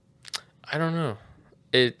don't know.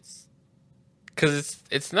 It's because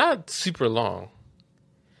it's not super long,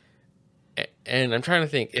 and I'm trying to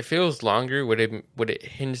think. If it was longer, would it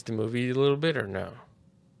hinge the movie a little bit or no?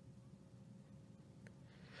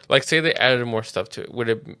 Like, say they added more stuff to it, would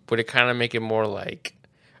it kind of make it more like,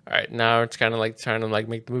 all right, now it's kind of like trying to like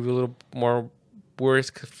make the movie a little more worse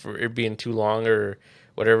for it being too long or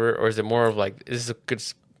whatever, or is it more of like this is a good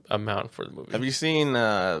amount for the movie? Have you seen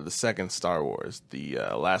the second Star Wars, the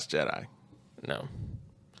Last Jedi? No.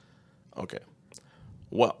 Okay.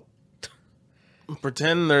 Well,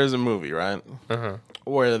 pretend there's a movie, right?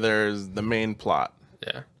 Where there's the main plot.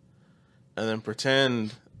 Yeah. And then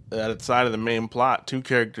pretend that outside of the main plot, two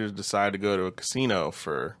characters decide to go to a casino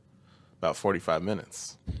for about 45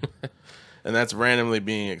 minutes. And that's randomly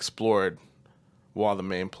being explored while the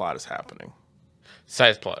main plot is happening.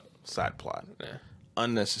 Side plot. Side plot. Yeah.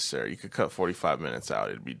 Unnecessary. You could cut 45 minutes out.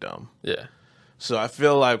 It'd be dumb. Yeah. So I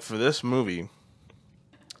feel like for this movie,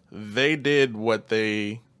 they did what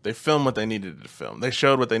they filmed what they needed to film. They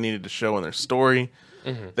showed what they needed to show in their story.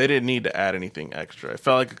 They didn't need to add anything extra. It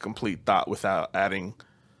felt like a complete thought without adding,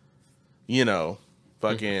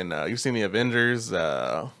 fucking, you've seen the Avengers,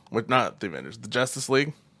 not the Avengers, the Justice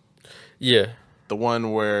League? Yeah. The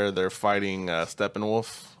one where they're fighting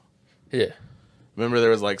Steppenwolf. Yeah. Remember there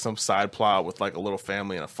was like some side plot with like a little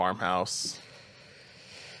family in a farmhouse?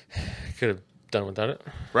 Could have done without it.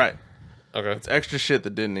 Right. Okay. It's extra shit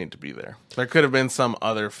that didn't need to be there. There could have been some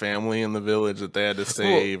other family in the village that they had to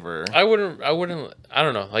save, or I wouldn't. I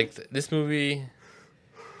don't know. Like this movie,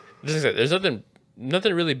 there's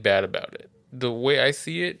nothing really bad about it. The way I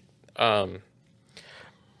see it, I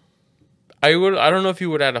don't know if you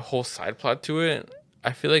would add a whole side plot to it.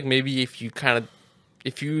 I feel like maybe if you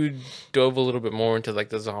dove a little bit more into like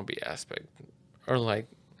the zombie aspect, or like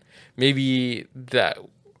maybe that.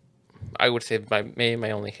 I would say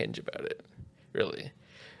my only hinge about it, really,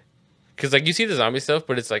 because like you see the zombie stuff,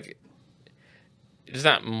 but it's like there's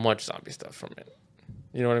not much zombie stuff from it.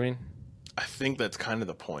 You know what I mean? I think that's kind of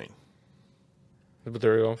the point. What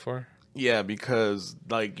they're going for? Yeah, because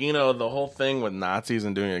like the whole thing with Nazis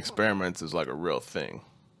and doing experiments is like a real thing.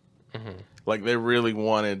 Like they really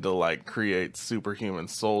wanted to like create superhuman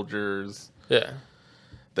soldiers. Yeah.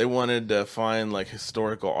 They wanted to find like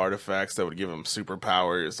historical artifacts that would give them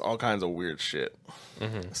superpowers, all kinds of weird shit.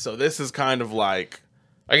 So this is kind of like,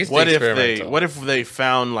 I guess what if they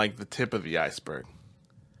found like the tip of the iceberg?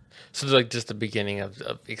 So it's like just the beginning of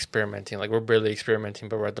experimenting. Like we're barely experimenting,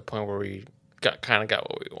 but we're at the point where we got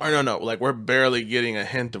what we want. Or no, like we're barely getting a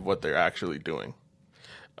hint of what they're actually doing.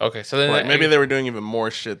 Okay, so then like maybe they were doing even more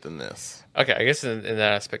shit than this. Okay, I guess in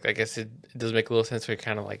that aspect, I guess it does make a little sense. They're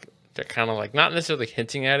kind of like not necessarily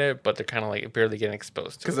hinting at it, but they're kind of like barely getting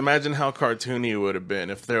exposed to it. Because imagine how cartoony it would have been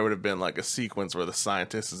if there would have been like a sequence where the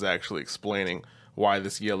scientist is actually explaining why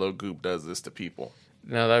this yellow goop does this to people.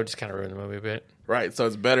 No, that would just kind of ruin the movie a bit. Right, so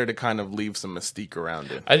it's better to kind of leave some mystique around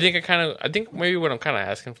it. I think maybe what I'm kind of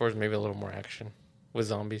asking for is maybe a little more action with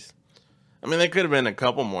zombies. I mean, there could have been a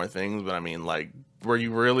couple more things, but I mean, like, were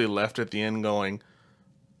you really left at the end going,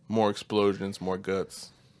 more explosions, more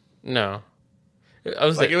guts? No. I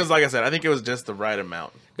was like it was like I said, I think it was just the right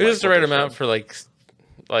amount. It was just the right amount for like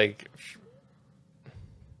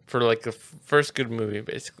a first good movie,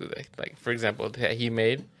 basically. Like for example, that he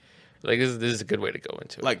made. Like this is a good way to go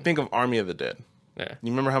into it. Like think of Army of the Dead. Yeah.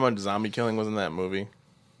 You remember how much zombie killing was in that movie?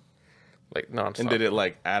 Like nonstop. And did it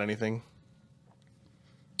like add anything?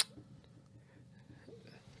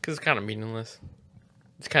 Because it's kind of meaningless.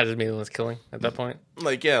 It's kind of just meaningless killing at that point.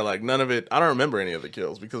 Like yeah, like none of it. I don't remember any of the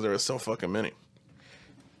kills because there were so fucking many.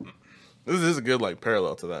 This is a good like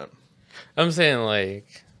parallel to that. I'm saying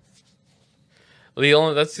like I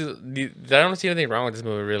don't see anything wrong with this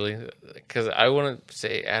movie really, because I wouldn't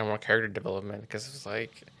say add more character development because it's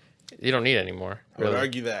like you don't need any more. Really. I would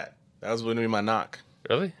argue that was going to be my knock.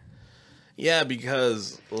 Really? Yeah,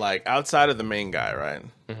 because like outside of the main guy, right?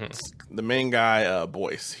 Mm-hmm. The main guy,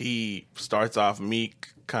 Boyce, he starts off meek,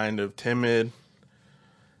 kind of timid,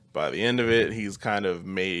 By the end of it, he's kind of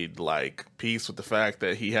made like peace with the fact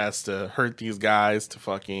that he has to hurt these guys to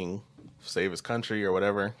fucking save his country or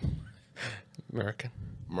whatever. America.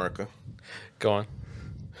 Go on.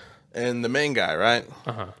 And the main guy, right?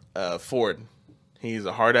 Ford. He's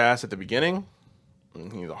a hard ass at the beginning,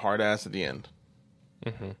 and he's a hard ass at the end.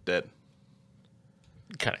 Dead.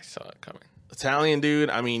 Kind of saw it coming. Italian dude,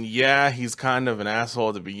 I mean, yeah, he's kind of an asshole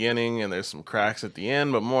at the beginning, and there's some cracks at the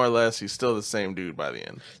end, but more or less, he's still the same dude by the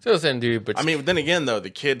end. Still the same dude, but I mean, then again, though, the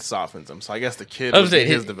kid softens him, so I guess the kid was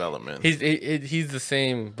his development. He's the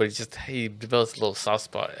same, but he develops a little soft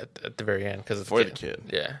spot at the very end because for the kid.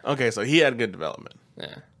 Yeah. Okay, so he had good development.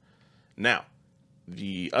 Yeah. Now,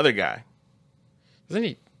 the other guy.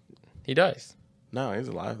 Doesn't he dies. No, he's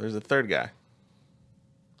alive. There's a third guy.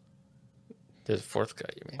 There's a fourth guy,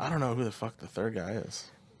 you mean? I don't know who the fuck the third guy is.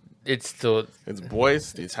 It's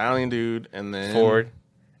Boyce, the Italian dude, and then Ford.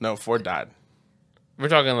 No, Ford died. We're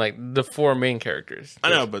talking like the four main characters. I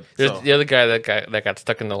know, but there's the other guy that got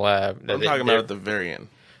stuck in the lab. I'm talking about at the very end.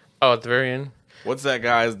 Oh, at the very end? What's that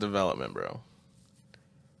guy's development, bro?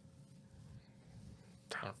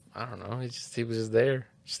 I don't know. He was just there.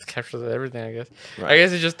 Just captures everything, I guess. Right. I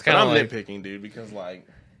guess it's just kind of like... I'm nitpicking, dude, because, like,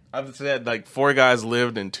 I've said, like, 4 guys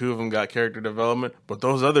lived and 2 of them got character development, but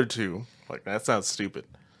those other 2, like, that sounds stupid.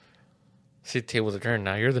 See, tables are turned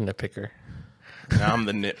now. You're the nitpicker. Now I'm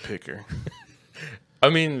the nitpicker. I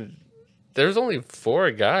mean, there's only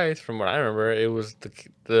 4 guys from what I remember. It was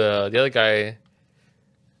the other guy.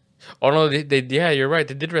 Oh, no, yeah, you're right.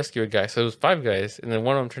 They did rescue a guy. So it was 5 guys, and then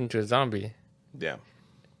one of them turned into a zombie. Yeah.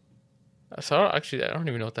 So actually, I don't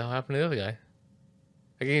even know what the hell happened to the other guy.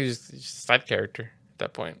 I think he was just a side character at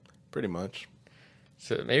that point. Pretty much.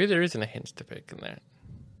 So maybe there isn't a hint to pick in there.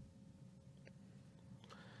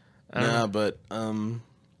 Nah, but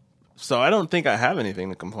so I don't think I have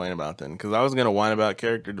anything to complain about then, because I was gonna whine about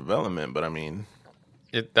character development, but I mean,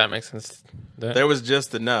 that makes sense. There was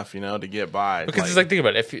just enough, to get by. Because it's like, think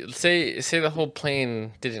about it. If you say the whole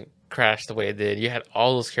plane didn't crash the way it did, you had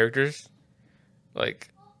all those characters. Like,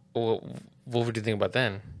 what would you think about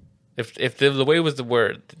then? If the way was the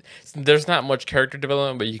word, there's not much character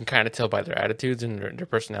development, but you can kind of tell by their attitudes and their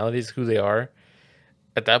personalities who they are.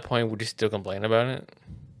 At that point, would you still complain about it?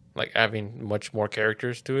 Like having much more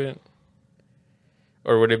characters to it?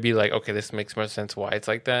 Or would it be like, okay, this makes more sense why it's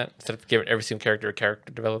like that, instead of giving every single character a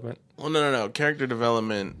character development? Well, no. Character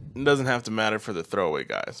development doesn't have to matter for the throwaway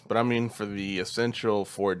guys, but I mean for the essential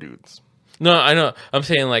 4 dudes. No, I know. I'm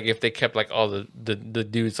saying like if they kept like all the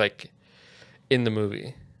dudes like in the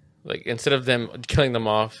movie, like instead of them killing them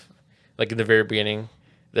off, like in the very beginning,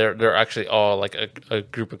 they're actually all like a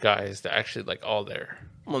group of guys that actually like all there.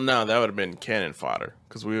 Well, no, that would have been cannon fodder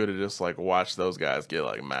because we would have just like watched those guys get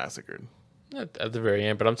like massacred at the very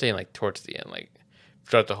end. But I'm saying like towards the end, like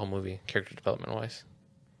throughout the whole movie, character development wise.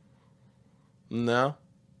 No,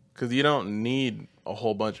 because you don't need a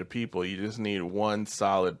whole bunch of people. You just need one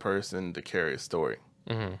solid person to carry a story.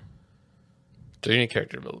 Mm-hmm. So you need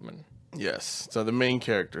character development. Yes. So the main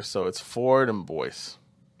character. So it's Ford and Boyce.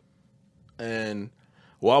 And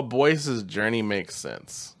while Boyce's journey makes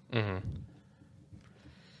sense,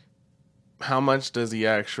 how much does he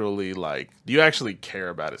actually like? Do you actually care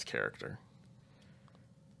about his character?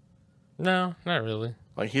 No, not really.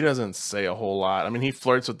 Like, he doesn't say a whole lot. I mean, he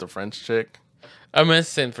flirts with the French chick. I'm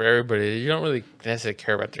saying for everybody, you don't really necessarily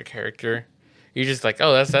care about their character. You're just like,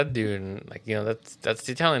 oh, that's that dude, and like, that's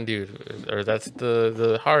the Italian dude, or that's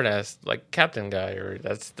the hard ass like captain guy, or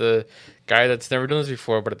that's the guy that's never done this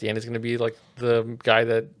before, but at the end is going to be like the guy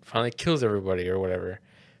that finally kills everybody or whatever.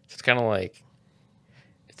 So it's kind of like,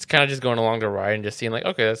 it's kind of just going along the ride and just seeing like,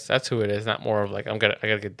 okay, that's who it is. Not more of like I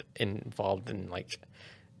gotta get involved in like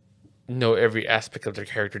know every aspect of their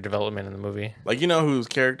character development in the movie. Like, whose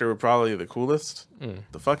character would probably be the coolest?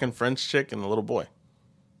 The fucking French chick and the little boy.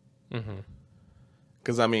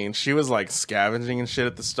 Because, I mean, she was, like, scavenging and shit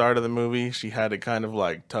at the start of the movie. She had to kind of,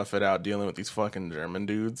 like, tough it out dealing with these fucking German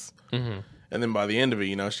dudes. And then by the end of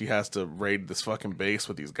it, she has to raid this fucking base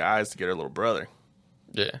with these guys to get her little brother.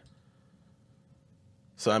 Yeah.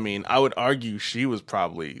 So, I mean, I would argue she was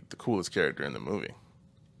probably the coolest character in the movie.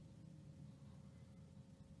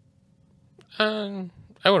 I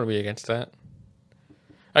wouldn't be against that.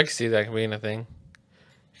 I can see that being a thing.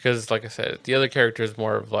 Because, like I said, the other character is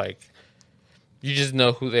more of like, you just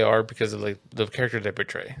know who they are because of like the character they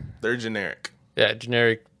portray. They're generic. Yeah,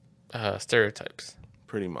 generic stereotypes.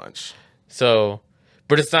 Pretty much. So,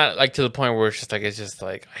 But it's not like to the point where it's just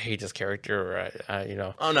like I hate this character or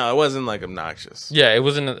Oh no, it wasn't like obnoxious. Yeah, it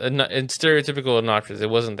wasn't it's stereotypical obnoxious. It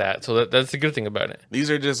wasn't that. So that's the good thing about it.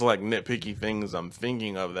 These are just like nitpicky things I'm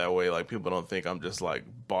thinking of that way. Like people don't think I'm just like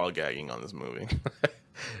ball gagging on this movie.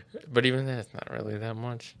 But even then, it's not really that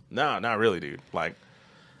much. No, not really, dude. Like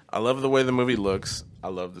I love the way the movie looks. I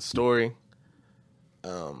love the story. It's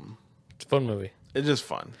a fun movie. It's just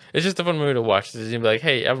fun. It's just a fun movie to watch. You'd be like,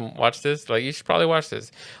 hey, I haven't watched this. Like, you should probably watch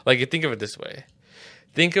this. Like, you think of it this way.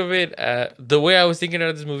 Think of it, the way I was thinking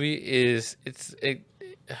of this movie is,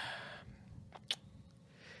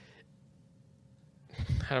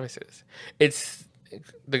 how do I say this? It's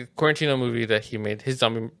the Quarantino movie that he made, his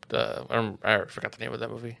zombie, I forgot the name of that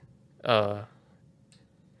movie.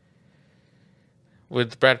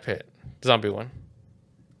 With Brad Pitt, the zombie one.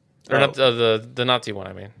 Or not, the Nazi one,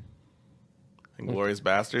 I mean. Inglourious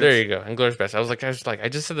Basterds. There you go, Inglourious Basterds. I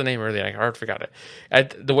just said the name earlier. I already forgot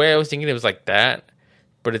it. The way I was thinking, it was like that,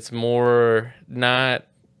 but it's more not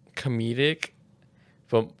comedic,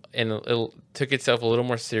 but and it took itself a little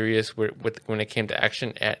more serious when it came to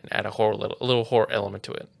action. Add a little horror element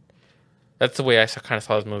to it. That's the way I kind of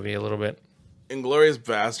saw this movie a little bit. Inglourious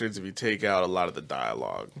Basterds. If you take out a lot of the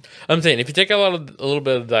dialogue, I'm saying if you take out a little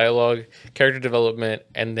bit of dialogue, character development,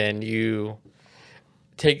 and then you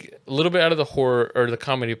take a little bit out of the horror or the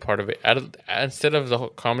comedy part of it. Instead of the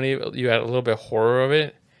comedy, you add a little bit of horror of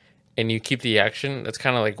it, and you keep the action. That's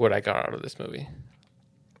kind of like what I got out of this movie.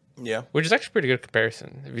 Yeah, which is actually pretty good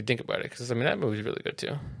comparison if you think about it. Because I mean, that movie's really good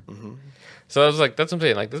too. Mm-hmm. So I was like, that's what I'm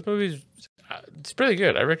saying. Like this movie's, it's pretty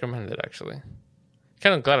good. I recommend it actually.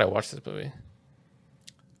 Kind of glad I watched this movie.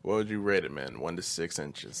 What would you rate it, man? 1 to 6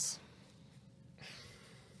 inches.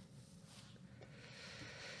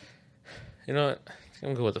 You know what? I'm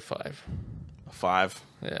gonna go with a 5. A 5?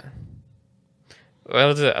 Yeah. Well,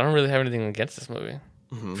 I don't really have anything against this movie.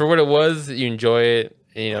 Mm-hmm. For what it was, you enjoy it.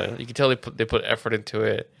 You know, you can tell they put effort into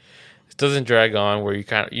it. It doesn't drag on where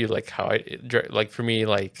you like how like for me,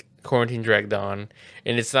 like Quarantine dragged on,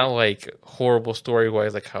 and it's not like horrible story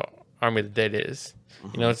wise like how Army of the Dead is.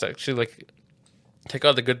 Mm-hmm. You know, it's actually like take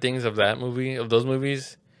all the good things of those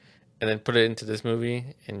movies, and then put it into this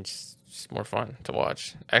movie, and just more fun to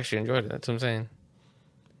watch. I actually enjoyed it. That's what I'm saying.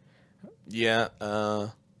 Yeah,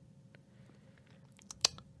 I'm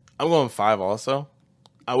going 5 also.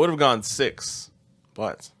 I would have gone 6,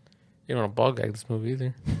 but you don't want to ball gag this movie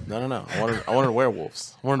either. No. I wanted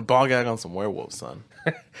werewolves. I wanted to ball gag on some werewolves, son.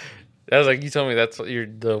 That was like you told me that's what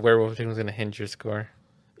the werewolf thing was going to hinge your score.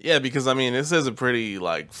 Yeah, because I mean, this is a pretty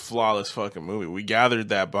like flawless fucking movie. We gathered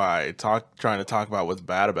that by trying to talk about what's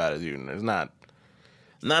bad about it, dude. And there's not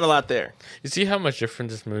a lot there. You see how much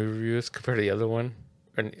different this movie is compared to the other one,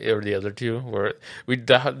 or the other two, where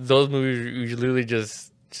those movies we literally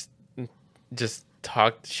just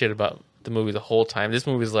talked shit about the movie the whole time. This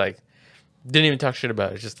movie's like didn't even talk shit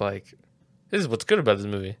about it. It's just like this is what's good about this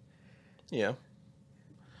movie. Yeah.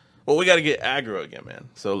 Well, we got to get aggro again, man.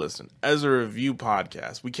 So listen, as a review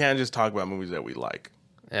podcast, we can't just talk about movies that we like.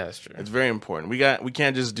 Yeah, that's true. It's very important. We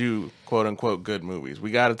can't just do quote unquote good movies.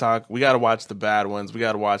 We got to watch the bad ones. We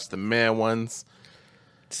got to watch the meh ones.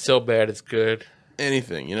 It's so bad it's good.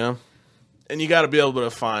 Anything, you know? And you got to be able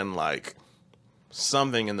to find like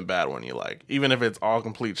something in the bad one you like, even if it's all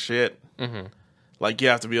complete shit. Mm-hmm. Like you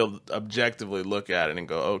have to be able to objectively look at it and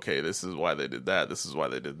go, okay, this is why they did that. This is why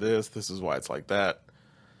they did this. This is why it's like that.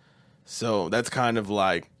 So that's kind of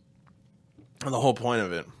like the whole point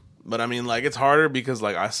of it. But I mean, like, it's harder because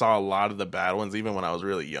like I saw a lot of the bad ones even when I was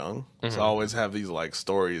really young. Mm-hmm. So I always have these like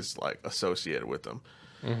stories like associated with them.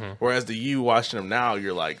 Mm-hmm. Whereas you watching them now,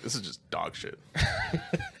 you're like, this is just dog shit.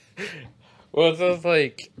 Well, it's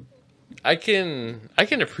like I can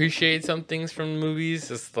appreciate some things from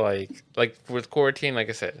movies. It's like with Quarantine, like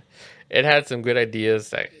I said, it had some good ideas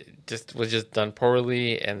that was just done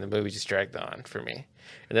poorly, and the movie just dragged on for me.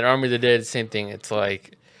 And then Army of the Dead, same thing. It's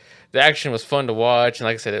like the action was fun to watch, and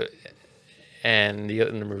like I said, in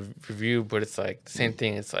the review, but it's like the same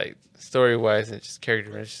thing. It's like story wise and just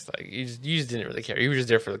character. It's just like you just didn't really care. You were just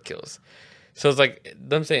there for the kills. So it's like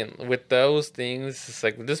I'm saying with those things, it's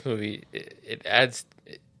like with this movie, it adds.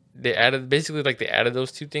 They added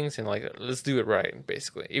those two things and like let's do it right,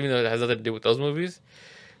 basically. Even though it has nothing to do with those movies,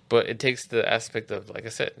 but it takes the aspect of like I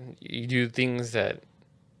said, you do things that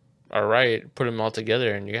are right, put them all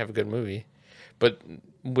together, and you have a good movie. But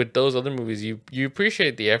with those other movies, you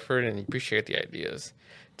appreciate the effort and you appreciate the ideas.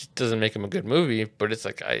 It just doesn't make them a good movie, but it's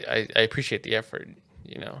like I appreciate the effort,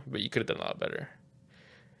 you know. But you could have done a lot better.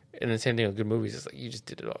 And the same thing with good movies. It's like you just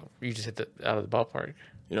did it all. You just hit it out of the ballpark.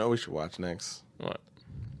 You know what we should watch next? What?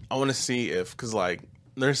 I want to see because like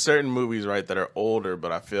there's certain movies, right, that are older,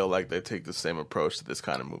 but I feel like they take the same approach that this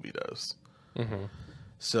kind of movie does. Mm-hmm.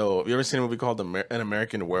 So, have you ever seen a movie called An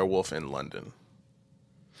American Werewolf in London?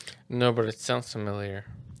 No, but it sounds familiar.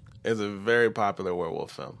 It's a very popular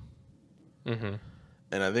werewolf film. Mm-hmm.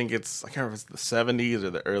 And I think I can't remember if it's the 70s or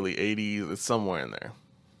the early 80s. It's somewhere in there.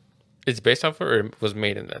 It's based off of, or it was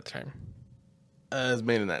made in that time? It's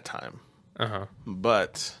made in that time. Uh-huh.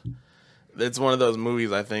 But it's one of those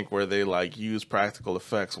movies, I think, where they like use practical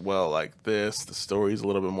effects well, like this. The story's a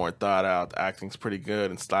little bit more thought out. The acting's pretty good,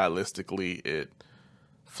 and stylistically, it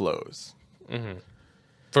flows. Mm-hmm.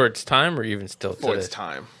 For its time, or even still for its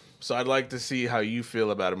time. So I'd like to see how you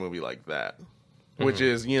feel about a movie like that, which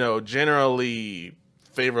is, generally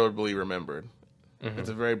favorably remembered. Mm-hmm. It's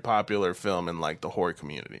a very popular film in like the horror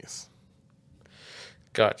communities.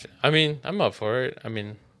 Gotcha. I mean, I'm up for it. I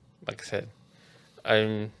mean, like I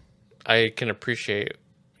said, I can appreciate,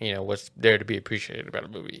 what's there to be appreciated about a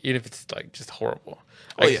movie, even if it's like just horrible.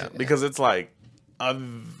 Oh yeah, because it's like I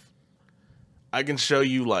can show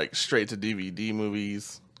you like straight to DVD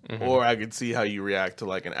movies, or I could see how you react to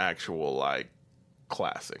like an actual like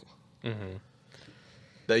classic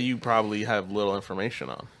that you probably have little information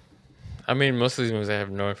on. I mean, most of these movies I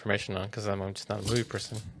have no information on because I'm just not a movie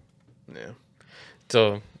person. Yeah.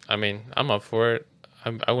 So, I mean, I'm up for it.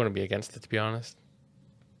 I wouldn't be against it, to be honest.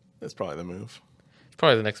 That's probably the move. It's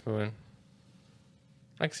probably the next movie.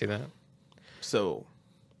 I can see that. So,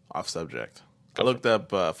 off subject. I looked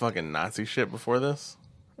up fucking Nazi shit before this.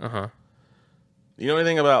 Uh-huh. You know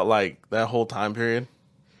anything about, like, that whole time period?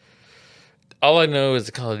 All I know is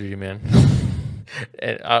the Call of Duty, man.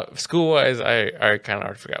 And school-wise, I kind of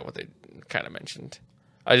already forgot what they kind of mentioned.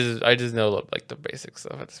 I just know, like, the basic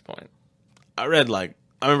stuff at this point. I remember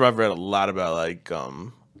I've read a lot about, like,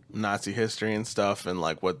 Nazi history and stuff and,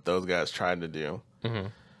 like, what those guys tried to do. Mm-hmm.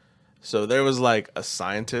 So there was, like, a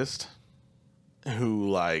scientist who,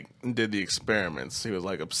 like, did the experiments. He was,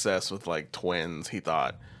 like, obsessed with, like, twins. He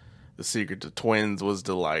thought the secret to twins was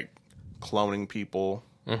to, like, cloning people.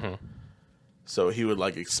 Mm-hmm. So he would,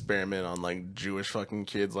 like, experiment on, like, Jewish fucking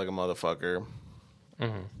kids like a motherfucker.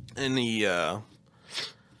 Mm-hmm. And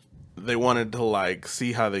they wanted to, like,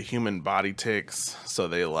 see how the human body ticks. So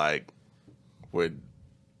they, like, would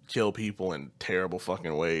kill people in terrible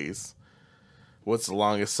fucking ways. What's the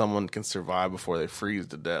longest someone can survive before they freeze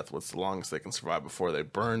to death? What's the longest they can survive before they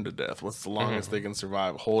burn to death? What's the longest they can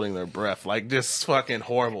survive holding their breath? Like, just fucking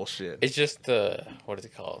horrible shit. It's just what is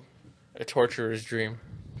it called? A torturer's dream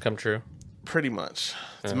come true. Pretty much.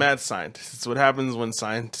 It's mad scientist. It's what happens when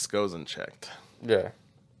scientists goes unchecked. Yeah.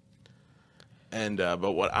 And,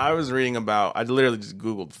 but what I was reading about, I literally just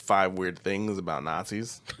Googled 5 weird things about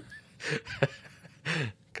Nazis.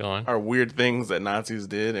 Go on. Are weird things that Nazis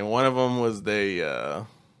did. And one of them was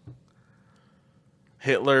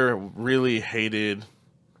Hitler really hated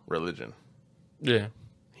religion. Yeah.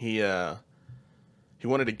 He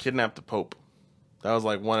wanted to kidnap the Pope. That was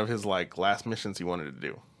like one of his like last missions he wanted to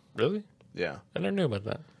do. Really? Yeah. I never knew about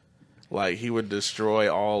that. Like he would destroy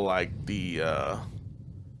all like the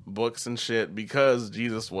books and shit because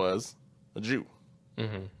Jesus was a Jew.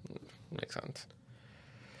 Mm-hmm. Makes sense.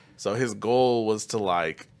 So his goal was to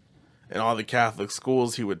like, in all the Catholic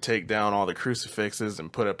schools, he would take down all the crucifixes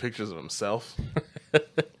and put up pictures of himself.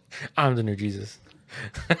 I'm the new Jesus.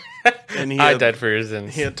 And I died for your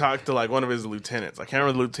sins. He had talked to like one of his lieutenants. I can't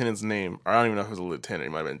remember the lieutenant's name, or I don't even know if he was a lieutenant. He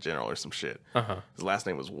might have been general or some shit. His last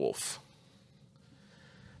name was Wolf.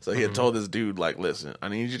 So he had told this dude, like, listen, I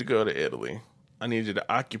need you to go to Italy. I need you to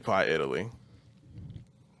occupy Italy,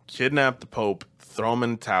 kidnap the Pope, throw him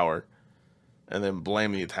in the tower, and then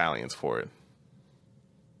blame the Italians for it.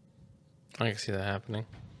 I can see that happening.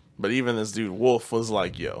 But even this dude, Wolf, was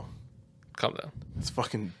like, yo, calm down. It's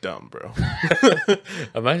fucking dumb, bro.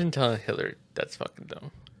 Imagine telling Hitler that's fucking dumb.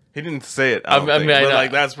 He didn't say it. I mean, but like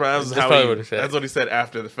that's what he said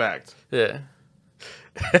after the fact. Yeah.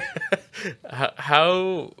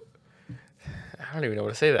 How I don't even know what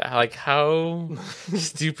to say that. Like, how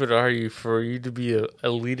stupid are you for you to be a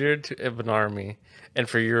leader of an army and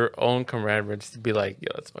for your own comrades to be like, yo,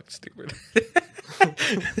 that's fucking stupid.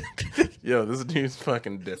 Yo, this dude's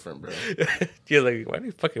fucking different, bro. You're like, why do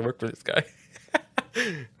you fucking work for this guy?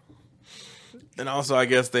 And also, I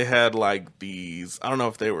guess they had like these, I don't know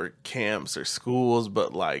if they were camps or schools,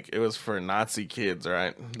 but like it was for Nazi kids,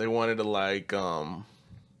 right? They wanted to like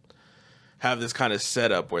have this kind of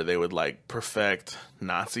setup where they would like perfect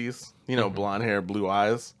Nazis, you know, blonde hair, blue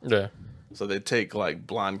eyes. Yeah. So they'd take like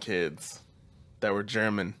blonde kids that were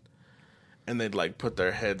German and they'd like put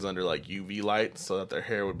their heads under like UV light so that their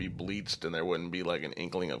hair would be bleached and there wouldn't be like an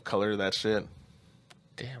inkling of color to that shit.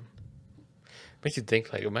 Damn. Makes you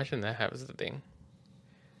think, like, imagine that happens the thing.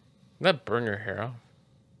 That burn your hair off.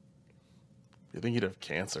 You think you'd have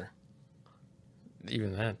cancer?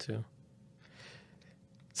 Even that too.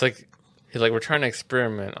 It's like we're trying to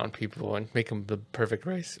experiment on people and make them the perfect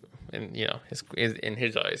race, and in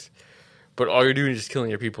his eyes. But all you're doing is just killing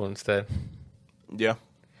your people instead. Yeah.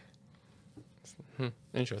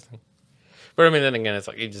 Interesting. But I mean, then again, it's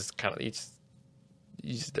like you just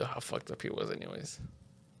know how fucked up he was, anyways.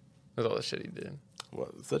 With all the shit he did. Well,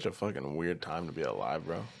 it's such a fucking weird time to be alive,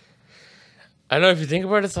 bro. I know if you think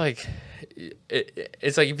about it, it's like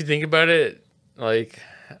it's like if you think about it, like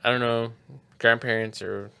I don't know, grandparents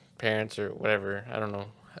or parents or whatever. I don't know.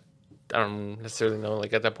 I don't necessarily know.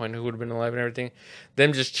 Like at that point, who would have been alive and everything.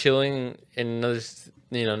 Them just chilling in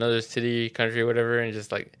another city, country, whatever, and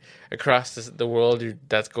just like across the world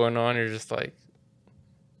that's going on. You're just like,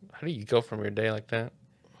 how do you go from your day like that?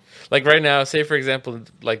 Like right now, say for example,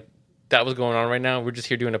 like. That was going on right now. We're just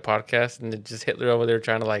here doing a podcast, and it's just Hitler over there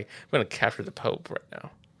trying to I'm going to capture the Pope right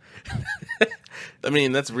now. I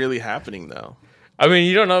mean, that's really happening though. I mean,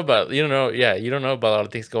 you don't know about a lot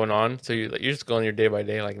of things going on. So you're just going your day by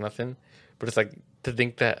day like nothing. But it's like to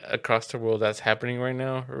think that across the world that's happening right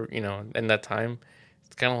now, or in that time,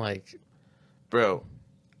 it's kind of like, bro.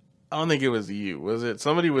 I don't think it was you. Was it?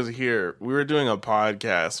 Somebody was here. We were doing a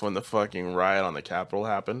podcast when the fucking riot on the Capitol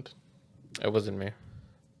happened. It wasn't me.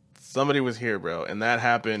 Somebody was here, bro, and that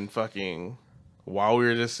happened fucking while we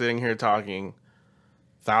were just sitting here talking.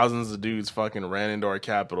 Thousands of dudes fucking ran into our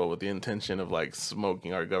Capitol with the intention of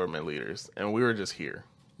smoking our government leaders, and we were just here.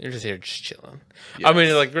 You're just here, just chilling. Yes. I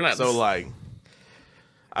mean, we're not so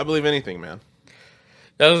I believe anything, man.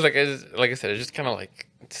 That was like I said, it just kind of it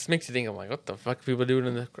just makes you think. I'm like, what the fuck are people doing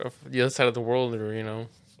in the other side of the world, or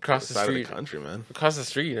across the street, of the country, man, across the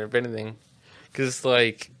street, or if anything, because it's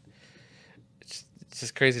like. It's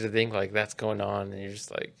just crazy to think that's going on, and you're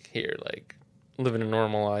just here, living a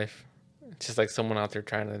normal life. It's just like someone out there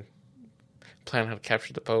trying to plan how to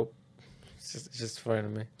capture the Pope. It's just funny to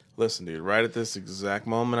me. Listen, dude, right at this exact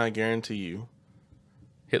moment, I guarantee you,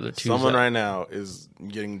 Hitler someone right now is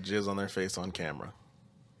getting jizz on their face on camera.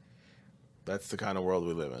 That's the kind of world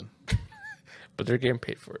we live in. But they're getting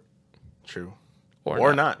paid for it. True.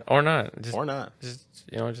 Or not.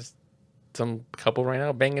 Just some couple right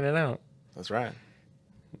now banging it out. That's right.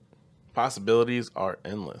 Possibilities are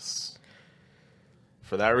endless.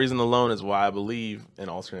 For that reason alone is why I believe in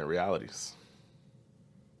alternate realities.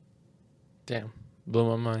 Damn. Blew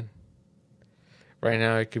my mind. Right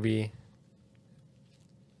now, it could be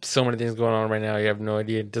so many things going on right now. You have no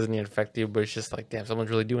idea. It doesn't even affect you, but it's just damn, someone's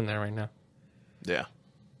really doing that right now. Yeah.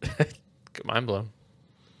 Mind blown.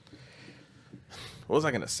 What was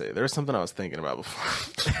I going to say? There was something I was thinking about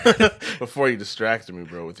before before you distracted me,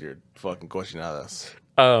 bro, with your fucking questionadas.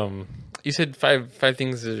 You said five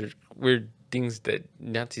things that are weird things that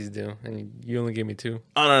Nazis do, and you only gave me 2.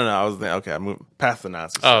 Oh, no. I was thinking, okay, I moved past the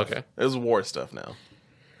Nazi stuff. Oh, okay. It was war stuff now.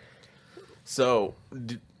 So,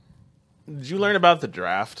 did you learn about the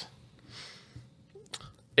draft?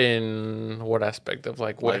 In what aspect of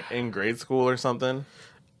what? Like in grade school or something?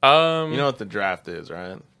 You know what the draft is,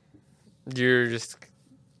 right? You're just,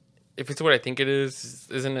 if it's what I think it is,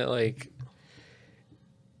 isn't it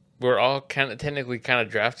we're all technically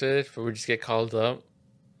drafted, but we just get called up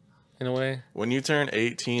in a way? When you turn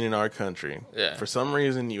 18 in our country, for some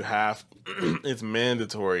reason you have, it's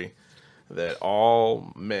mandatory that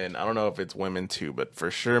all men, I don't know if it's women too, but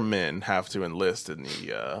for sure men have to enlist in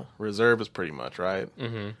the reserve is pretty much, right?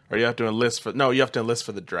 Mm-hmm. Or you have to enlist you have to enlist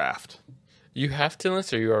for the draft. You have to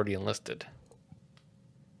enlist, or you already enlisted?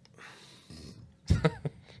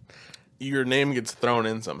 Your name gets thrown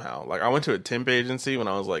in somehow. I went to a temp agency when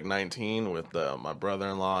I was 19 with my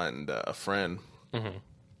brother-in-law and a friend. Mm-hmm.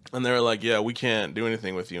 And they were like, yeah, we can't do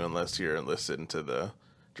anything with you unless you're enlisted into the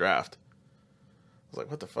draft. I was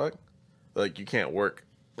like, what the fuck? You can't work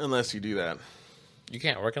unless you do that. You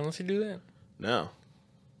can't work unless you do that? No.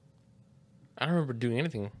 I don't remember doing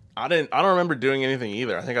anything. I don't remember doing anything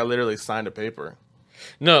either. I think I literally signed a paper.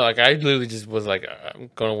 No, I literally just was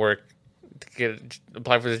I'm going to work to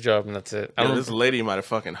apply for this job, and that's it. This lady might have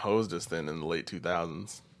fucking hosed us then in the late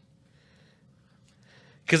 2000s.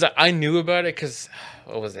 Because I knew about it because,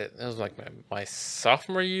 what was it? It was my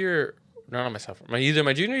sophomore year. No, not my sophomore. Either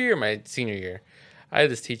my junior year or my senior year. I had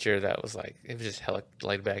this teacher that was it was just hella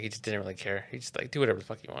laid back. He just didn't really care. He just do whatever the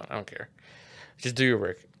fuck you want. I don't care. Just do your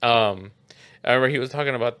work. I remember he was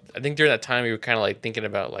talking about, I think during that time we were kind of thinking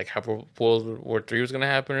about how World War III was going to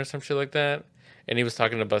happen or some shit like that. And he was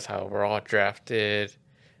talking about how we're all drafted.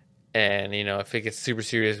 And, if it gets super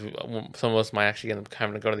serious, some of us might actually end up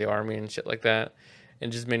having to go to the army and shit like that.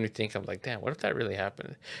 And it just made me think, I'm like, damn, what if that really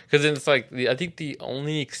happened? Because then it's like, I think the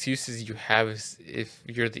only excuses you have is if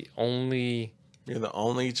you're the only... You're the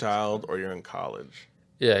only child or you're in college.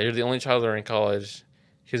 Yeah, you're the only child or in college.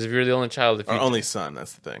 Because if you're the only child... Or only son,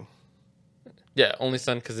 that's the thing. Yeah, only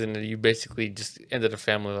son, because then you basically just ended a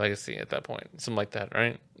family legacy at that point. Something like that,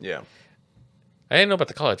 right? Yeah. I didn't know about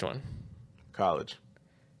the college one. College.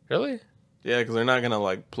 Really? Yeah, because they're not going to,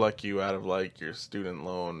 like, pluck you out of, like, your student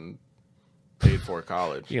loan paid for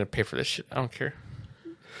college. You're going to pay for this shit. I don't care.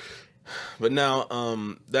 But now,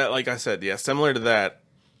 that, like I said, yeah, similar to that,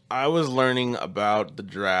 I was learning about the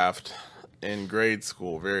draft in grade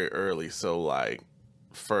school very early. So, like,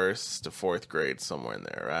 1st to 4th grade, somewhere in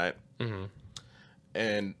there, right? Mm-hmm.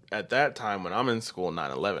 And at that time, when I'm in school,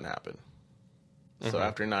 9/11 happened. So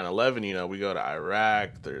after 9/11, you know, we go to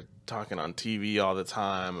Iraq. They're talking on TV all the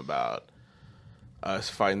time about us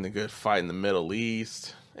fighting the good fight in the Middle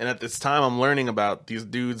East. And at this time, I'm learning about these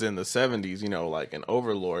dudes in the 70s, you know, like an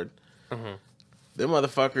overlord. Mm-hmm. Them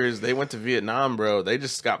motherfuckers, they went to Vietnam, bro. They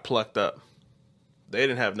just got plucked up. They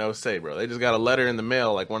didn't have no say, bro. They just got a letter in the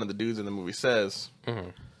mail, like one of the dudes in the movie says.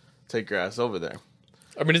 Take your ass over there.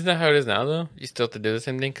 I mean, isn't that how it is now, though? You still have to do the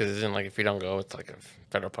same thing? Because isn't like if you don't go, it's like a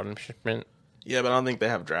federal punishment. Yeah, but I don't think they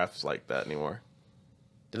have drafts like that anymore.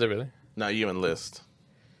 Do they really? No, you enlist.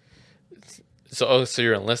 So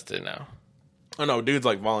you're enlisted now. Oh, no, dudes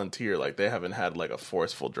like volunteer. Like, they haven't had, like, a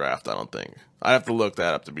forceful draft, I don't think. I have to look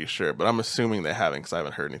that up to be sure, but I'm assuming they haven't because I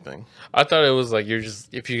haven't heard anything. I thought it was like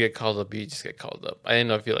if you get called up, you just get called up. I didn't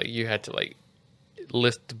know if you had to, like,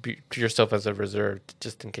 list yourself as a reserve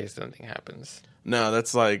just in case anything happens. No,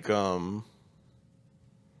 that's like,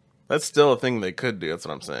 that's still a thing they could do. That's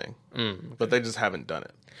what I'm saying. Okay. But they just haven't done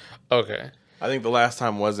it. Okay. I think the last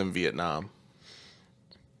time was in Vietnam.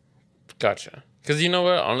 Gotcha. Because you know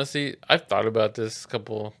what? Honestly, I've thought about this a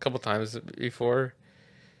couple times before.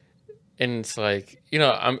 And it's like, you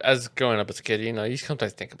know, I'm as growing up as a kid, you know, you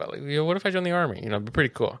sometimes think about, like, what if I join the army? You know, it'd be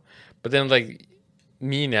pretty cool. But then, like,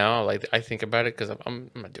 me now, like, I think about it because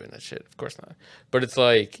I'm not doing that shit. Of course not. But it's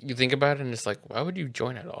like, you think about it and it's like, why would you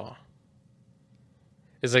join at all?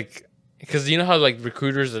 It's like, because you know how, like,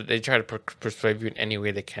 recruiters, they try to persuade you in any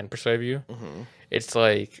way they can persuade you? Mm-hmm. It's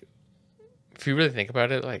like, if you really think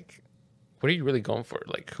about it, like, what are you really going for?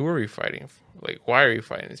 Like, who are you fighting? Like, why are you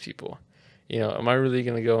fighting these people? You know, am I really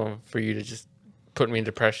going to go for you to just put me in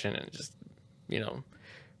depression and just, you know,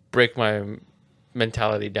 break my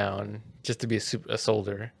mentality down just to be a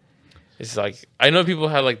soldier? It's like, I know people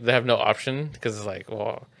have, like, they have no option because it's like,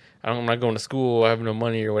 well, I'm not going to school, I have no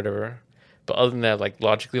money or whatever. But other than that, like,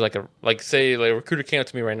 logically, say a recruiter came up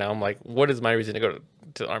to me right now, I'm like, what is my reason to go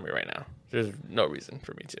to the army right now? There's no reason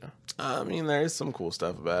for me to. I mean, there is some cool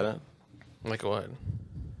stuff about it. Like what?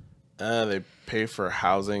 They pay for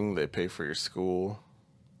housing. They pay for your school.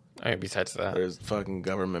 I mean, besides that, there's fucking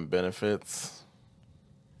government benefits.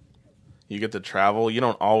 You get to travel. You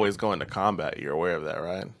don't always go into combat. You're aware of that,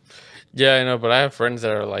 right? Yeah, I know. But I have friends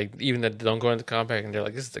that are like, even that don't go into combat, and they're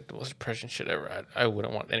like, this is like the most depression shit ever. I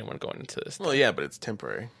wouldn't want anyone going into this. Well, yeah, but it's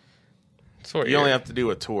temporary. So you only have to do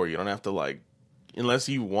a tour. You don't have to, like, unless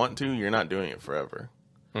you want to, you're not doing it forever.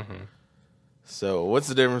 Mm-hmm. So what's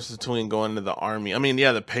the difference between going to the army? I mean,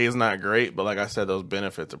 yeah, the pay is not great, but like I said, those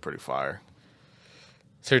benefits are pretty fire.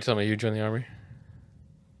 So you're telling me you join the army?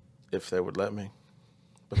 If they would let me.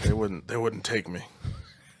 But they wouldn't. They wouldn't take me.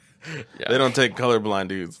 Yeah. They don't take colorblind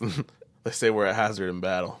dudes. They say we're a hazard in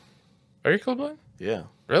battle. Are you colorblind? Yeah.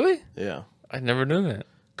 Really? Yeah. I never knew that.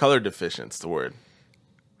 Color deficient's the word.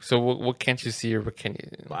 So what can't you see or what can you?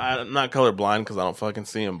 I'm not colorblind because I don't fucking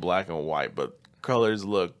see in black and white, but colors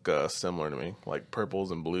look similar to me, like purples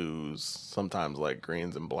and blues, sometimes like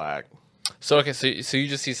greens and black. So okay, so you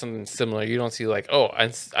just see something similar. You don't see like, oh,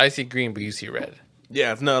 I see green, but you see red.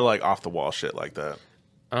 Yeah, it's not like off the wall shit like that.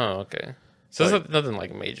 Oh, okay. So like, it's nothing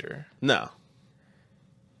like major. No.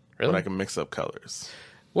 Really? But I can mix up colors.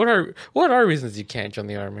 What are reasons you can't join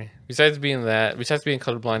the army besides being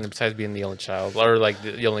colorblind, and besides being the only child or like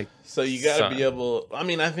the only? So you got to be able. I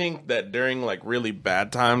mean, I think that during like really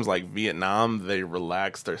bad times, like Vietnam, they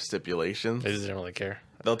relaxed their stipulations. They just didn't really care.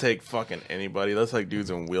 They'll take fucking anybody. They'll take dudes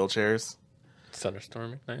in wheelchairs.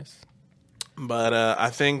 Thunderstorming, nice. But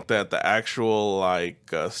I think that the actual like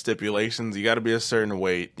stipulations, you got to be a certain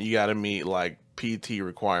weight. You got to meet like PT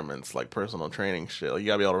requirements, like personal training shit. Like, you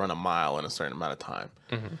got to be able to run a mile in a certain amount of time.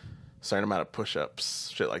 Mm-hmm. Certain amount of push-ups,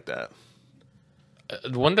 shit like that.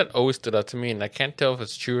 The one that always stood out to me, and I can't tell if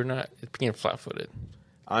it's true or not, is being flat-footed.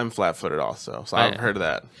 I'm flat-footed also, so I've heard of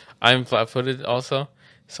that. I'm flat-footed also,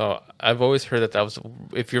 so I've always heard that was,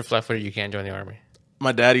 if you're flat-footed, you can't join the army.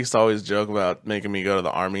 My dad used to always joke about making me go to the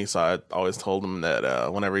army, so I always told him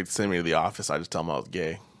that whenever he'd send me to the office, I just tell him I was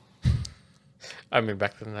gay. I mean,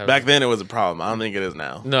 back then. Back then, it was a problem. I don't think it is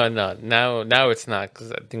now. No. Now it's not,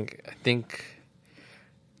 because I think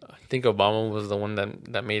Obama was the one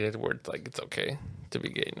that made it where it's like it's okay to be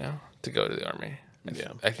gay now, to go to the army.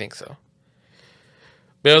 Yeah, I think so.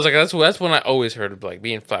 But I was like, that's when I always heard of, like,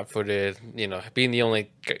 being flat-footed, being the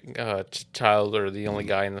only child or the only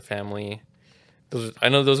guy in the family. I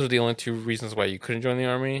know those are the only two reasons why you couldn't join the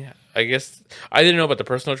army. I guess I didn't know about the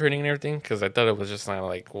personal training and everything, because I thought it was just not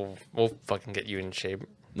like, we'll fucking get you in shape.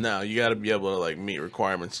 No, you got to be able to like meet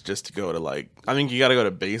requirements just to go to like. I think you got to go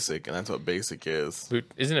to basic, and that's what basic is.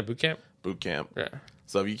 Isn't it boot camp? Boot camp. Yeah.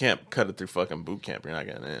 So if you can't cut it through fucking boot camp, you're not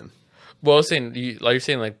getting in. Well, I was saying, you're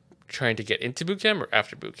saying like trying to get into boot camp or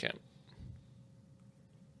after boot camp?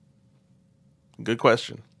 Good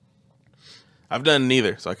question. I've done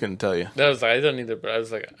neither, so I couldn't tell you. That was like, I don't either, but I was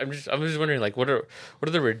like, I'm just wondering, like, what are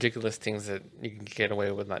the ridiculous things that you can get away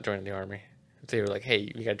with not joining the army? If they were like, hey,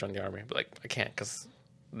 you gotta join the army, but like, I can't because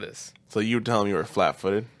this. So you were telling me you were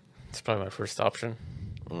flat-footed? It's probably my first option.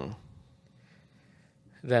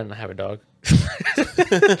 Then I have a dog.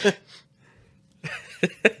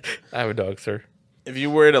 I have a dog, sir. If you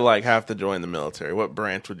were to like have to join the military, what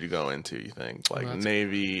branch would you go into? You think like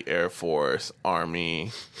Navy, Air Force,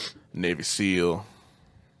 Army, Navy SEAL?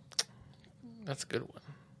 That's a good one.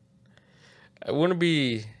 It wouldn't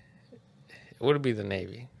be the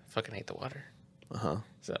Navy. I fucking hate the water.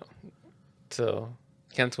 So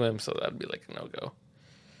can't swim, so that'd be like a no go.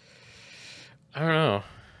 I don't know.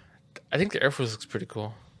 I think the Air Force looks pretty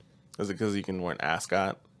cool. Is it because you can wear an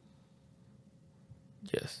ascot?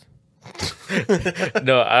 Yes.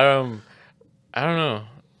 No, I don't know,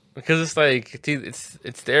 because it's like it's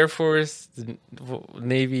the Air Force, the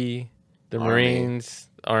Navy, the Army. Marines,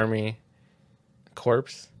 Army,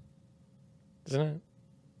 Corps, isn't it?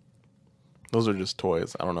 Those are just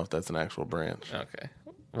toys. I don't know if that's an actual branch. Okay.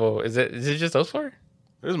 Well, is it just those four?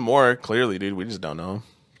 There's more, clearly, dude. We just don't know.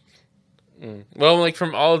 Well, like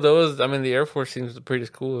from all of those, I mean, the Air Force seems pretty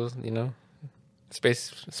cool.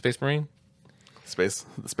 Space Marine. The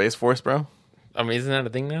Space Force, bro? I mean, isn't that a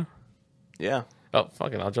thing now? Yeah. Oh,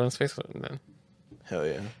 fucking, I'll join the Space Force then. Hell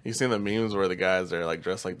yeah. You seen the memes where the guys are like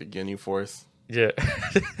dressed like the Ginyu Force? Yeah.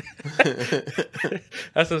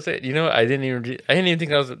 That's what I'm saying. You know what? I didn't even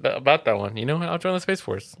think I was about that one. You know what? I'll join the Space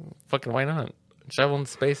Force. Fucking why not? Travel in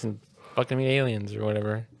space and fucking meet aliens or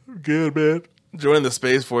whatever. Good, man. Join the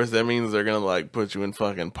Space Force, that means they're gonna like put you in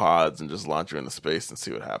fucking pods and just launch you into space and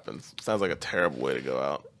see what happens. Sounds like a terrible way to go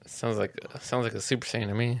out. Sounds like a Super Saiyan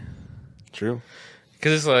to me. True.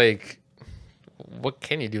 Because it's like, what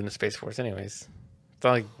can you do in the Space Force anyways? It's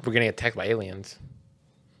not like we're getting attacked by aliens.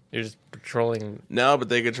 You're just patrolling. No, but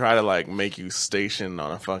they could try to like make you station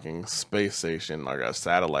on a fucking space station, like a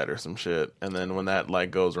satellite or some shit, and then when that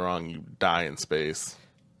like goes wrong, you die in space.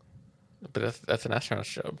 But that's an astronaut's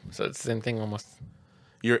job, so it's the same thing almost.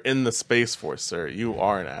 You're in the Space Force, sir. You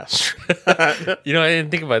are an astronaut. I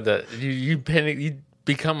didn't think about that. You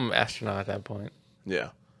become an astronaut at that point. Yeah.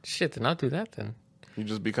 Shit, then I'll do that then. You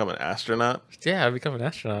just become an astronaut? Yeah, I become an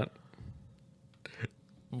astronaut.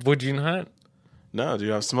 Would you not? No,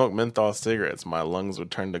 dude. I've smoked menthol cigarettes. My lungs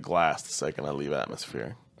would turn to glass the second I leave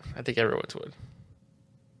atmosphere. I think everyone's would.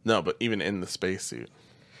 No, but even in the spacesuit.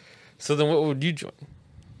 So then what would you join?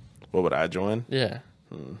 What would I join? Yeah.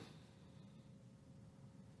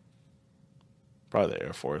 Probably the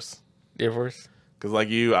Air Force. The Air Force? Because like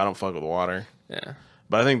you, I don't fuck with water. Yeah.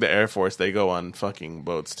 But I think the Air Force, they go on fucking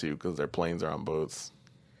boats too because their planes are on boats.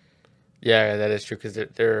 Yeah, that is true because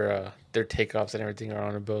their takeoffs and everything are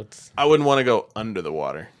on boats. I wouldn't want to go under the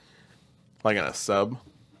water. Like in a sub.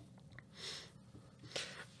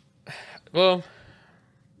 Well,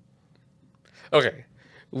 okay.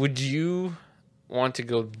 Would you want to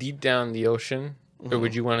go deep down the ocean or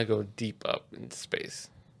would you want to go deep up into space?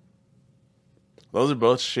 Those are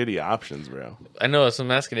both shitty options, bro. I know, so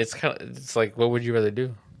I'm asking. It's like, what would you rather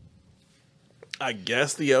do? I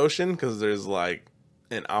guess the ocean, because there's like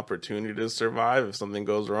an opportunity to survive if something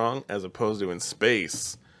goes wrong, as opposed to in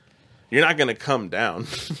space. You're not going to come down.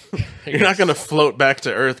 You're not going to float back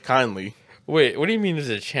to Earth kindly. Wait, what do you mean there's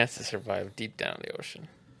a chance to survive deep down the ocean?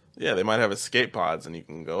 Yeah, they might have escape pods and you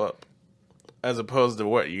can go up. As opposed to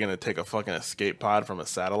what? You're going to take a fucking escape pod from a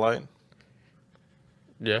satellite?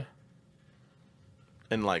 Yeah.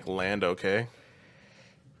 And like land okay?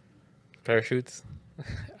 Parachutes?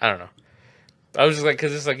 I don't know. I was just like,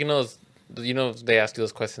 because it's like, they ask you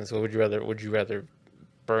those questions. What would you rather? Would you rather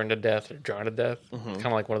burn to death or drown to death? Kind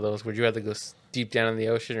of like one of those. Would you rather go deep down in the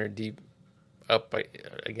ocean or deep up,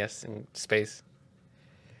 I guess, in space?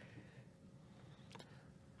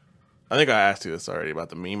 I think I asked you this already about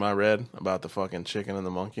the meme I read about the fucking chicken and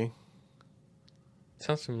the monkey.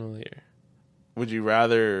 Sounds familiar. Would you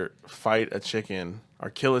rather fight a chicken or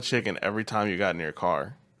kill a chicken every time you got in your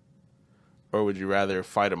car? Or would you rather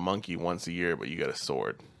fight a monkey once a year but you get a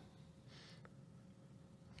sword?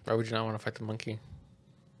 Why would you not want to fight the monkey?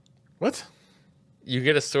 What? You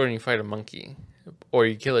get a sword and you fight a monkey. Or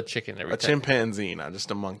you kill a chicken every time. A chimpanzee, not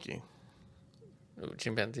just a monkey. Ooh,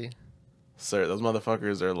 chimpanzee. Sir, those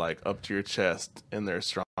motherfuckers are like up to your chest and they're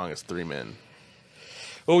strong as 3 men.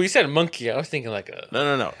 Oh, you said monkey. I was thinking like a...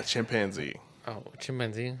 No. A chimpanzee. Oh,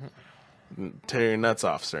 chimpanzee. Tear your nuts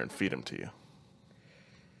off, sir, and feed them to you.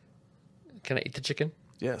 Can I eat the chicken?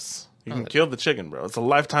 Yes. You can kill the chicken, bro. It's a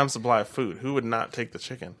lifetime supply of food. Who would not take the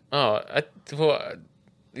chicken? Oh,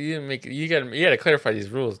 you didn't make... You gotta clarify these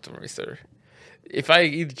rules to me, sir. If I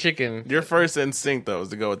eat the chicken... Your first instinct, though, is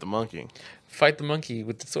to go with the monkey. Fight the monkey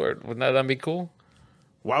with the sword. Wouldn't that be cool?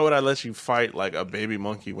 Why would I let you fight like a baby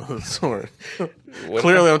monkey with a sword?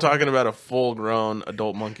 Clearly, I'm talking about a full-grown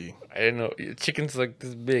adult monkey. I didn't know. Chicken's like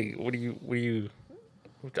this big. What do you...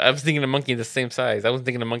 I was thinking a monkey the same size. I wasn't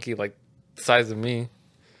thinking a monkey like the size of me.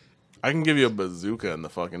 I can give you a bazooka and the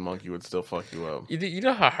fucking monkey would still fuck you up. You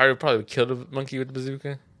know how hard it probably would kill the monkey with the bazooka?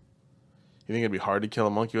 You think it'd be hard to kill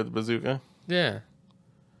a monkey with a bazooka? Yeah.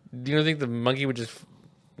 Do you don't think the monkey would just,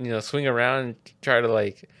 swing around and try to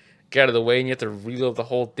like get out of the way, and you have to reload the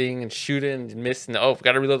whole thing and shoot it and miss, and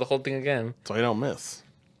got to reload the whole thing again? So you don't miss.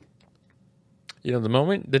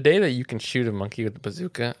 The day that you can shoot a monkey with a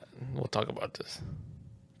bazooka, we'll talk about this.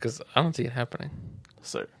 Because I don't see it happening.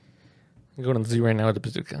 Sir. I'm going to the zoo right now with a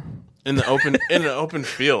bazooka. In the open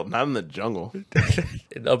field, not in the jungle.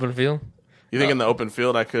 In the open field? You think in the open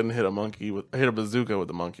field I couldn't hit a bazooka with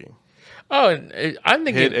the monkey? Oh, I'm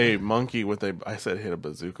thinking... Hit a monkey with a... I said hit a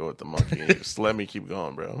bazooka with the monkey. Just let me keep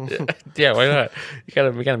going, bro. Yeah, why not?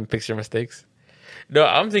 We gotta fix your mistakes. No,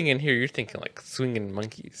 I'm thinking here, you're thinking like swinging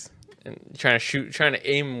monkeys. And trying to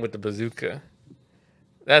aim with the bazooka.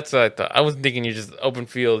 That's what I thought. I wasn't thinking you just open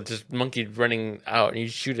field, just monkey running out and you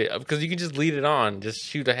shoot it. Because you can just lead it on, just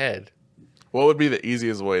shoot ahead. What would be the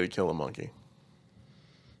easiest way to kill a monkey?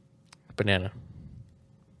 Banana.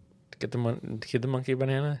 Give the monkey a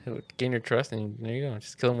banana, gain your trust, and there you go.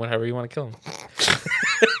 Just kill him whatever you want to kill him.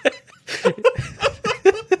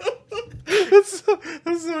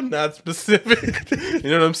 That's so not specific. You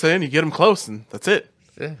know what I'm saying? You get him close, and that's it.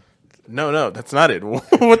 Yeah. No, that's not it.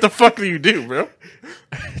 What the fuck do you do, bro?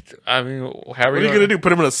 I mean, what are you gonna do?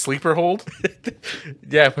 Put him in a sleeper hold?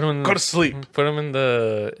 Yeah, put him in. Go to sleep. Put him in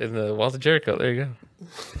the walls of Jericho. There you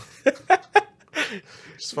go.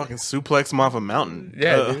 Just fucking suplex him off a mountain.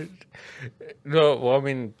 Yeah, dude. No, well, I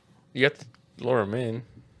mean, you have to lure him in.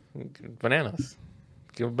 Bananas.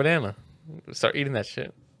 Give him a banana. Start eating that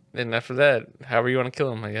shit. And after that, however you want to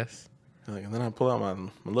kill him, I guess. And then I pull out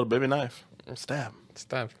my little baby knife. Stab.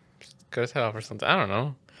 Just cut his head off or something. I don't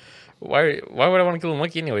know. Why would I want to kill a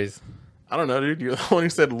monkey anyways? I don't know, dude. You're the one who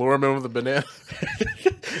said lure him in with a banana.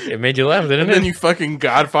 It made you laugh, didn't and it? then you fucking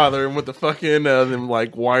Godfather him with the fucking them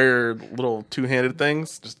like wired little 2-handed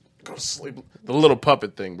things. Just go to sleep. The little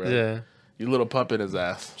puppet thing, bro. Yeah. You little puppet his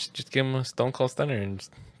ass. Just give him a Stone Cold Stunner and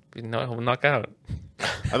just, he'll knock out.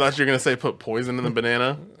 I thought you were gonna say put poison in the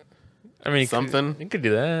banana. I mean, something. You could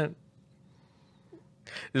do that.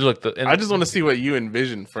 Look, I just want to see what you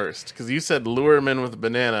envision first, because you said lure him in with a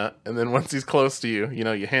banana, and then once he's close to you,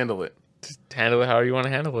 you handle it. Just handle it however you want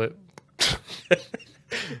to handle it.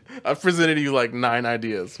 I've presented you like 9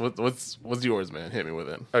 ideas. What's yours, man? Hit me with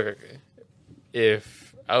it. Okay.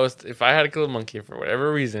 If I had to kill a monkey for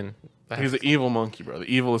whatever reason, he's an evil monkey, bro. The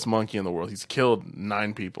evilest monkey in the world. He's killed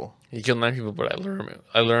 9 people. He killed 9 people, but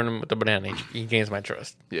I learned him with the banana. He gains my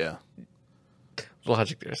trust. Yeah.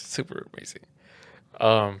 Logic there is super amazing.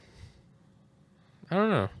 I don't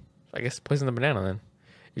know. I guess poison the banana then.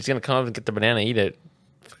 You're just gonna come up and get the banana, eat it.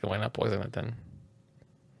 Fucking why not poison it then?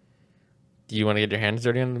 Do you want to get your hands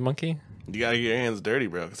dirty on the monkey? You gotta get your hands dirty,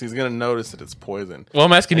 bro, because he's gonna notice that it's poison. Well,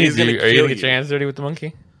 I'm asking you, are you gonna get you. your hands dirty with the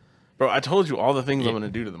monkey? Bro, I told you all the things I'm gonna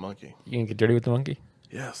do to the monkey. You gonna get dirty with the monkey?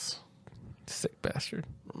 Yes. Sick bastard.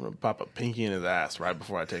 I'm gonna pop a pinky in his ass right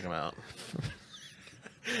before I take him out.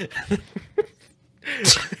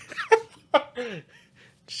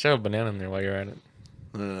 Shove a banana in there while you're at it.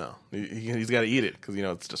 No. He's got to eat it because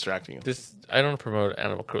it's distracting him. I don't promote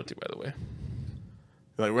animal cruelty, by the way.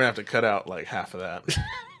 Like, we're gonna have to cut out like half of that.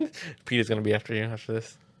 Peter's gonna be after you after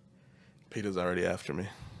this. Peter's already after me.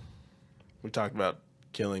 We talked about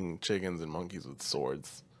killing chickens and monkeys with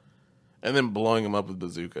swords, and then blowing them up with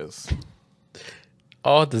bazookas.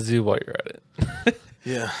 All at the zoo while you're at it.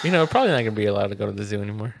 Yeah. Probably not gonna be allowed to go to the zoo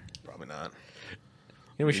anymore. Probably not.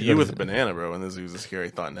 You know, we should You go with to a banana, bro, and this was a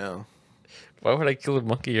scary thought now. Why would I kill a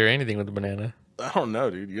monkey or anything with a banana? I don't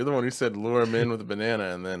know, dude. You're the one who said lure him in with a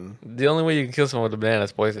banana, and then The only way you can kill someone with a banana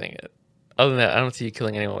is poisoning it. Other than that, I don't see you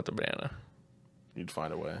killing anyone with a banana. you'd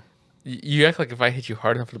find a way. You act like if I hit you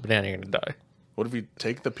hard enough with a banana, you're gonna die. What if you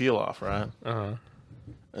take the peel off, right? Uh-huh.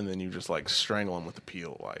 And then you just like strangle him with the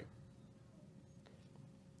peel, like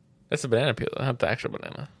That's a banana peel. Not the actual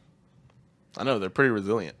banana. I know they're pretty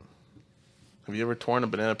resilient. Have you ever torn a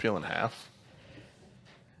banana peel in half?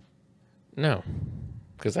 No,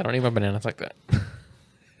 because I don't eat my bananas like that.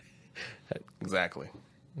 Exactly.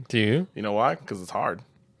 Do you? You know why? Because it's hard.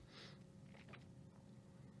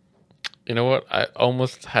 You know what? I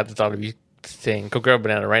almost had the thought of you saying, "Go grab a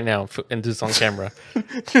banana right now and do this on camera."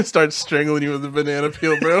 Start strangling you with a banana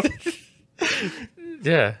peel, bro.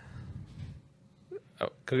 Yeah. Oh,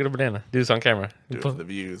 go get a banana. Do this on camera. Do it for the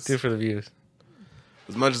views. Do it for the views.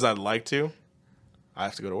 As much as I'd like to, I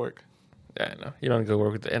have to go to work. Yeah, I know. You don't go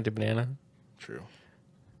work with the empty banana. True.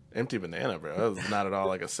 Empty banana, bro. That was not at all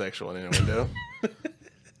like a sexual innuendo.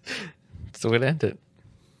 It's the way to end it.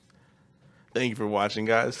 Thank you for watching,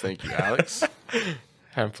 guys. Thank you, Alex.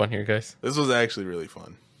 Having fun here, guys. This was actually really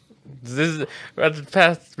fun. This is out of the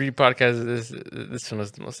past 3 podcasts. This one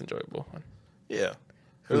was the most enjoyable one. Yeah.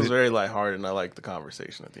 It was very lighthearted, and I liked the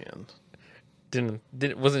conversation at the end.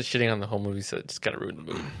 Wasn't shitting on the whole movie, so it just kind of ruined the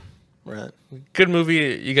movie. Right. Good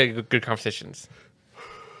movie. You got good conversations.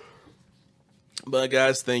 But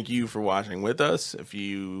guys, thank you for watching with us. If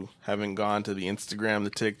you haven't gone to the Instagram, the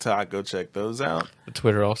TikTok, go check those out. The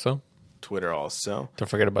Twitter also. Twitter also. Don't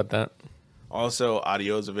forget about that. Also,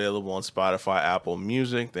 audio is available on Spotify, Apple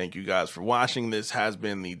Music. Thank you guys for watching. This has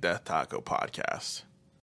been the Death Taco Podcast.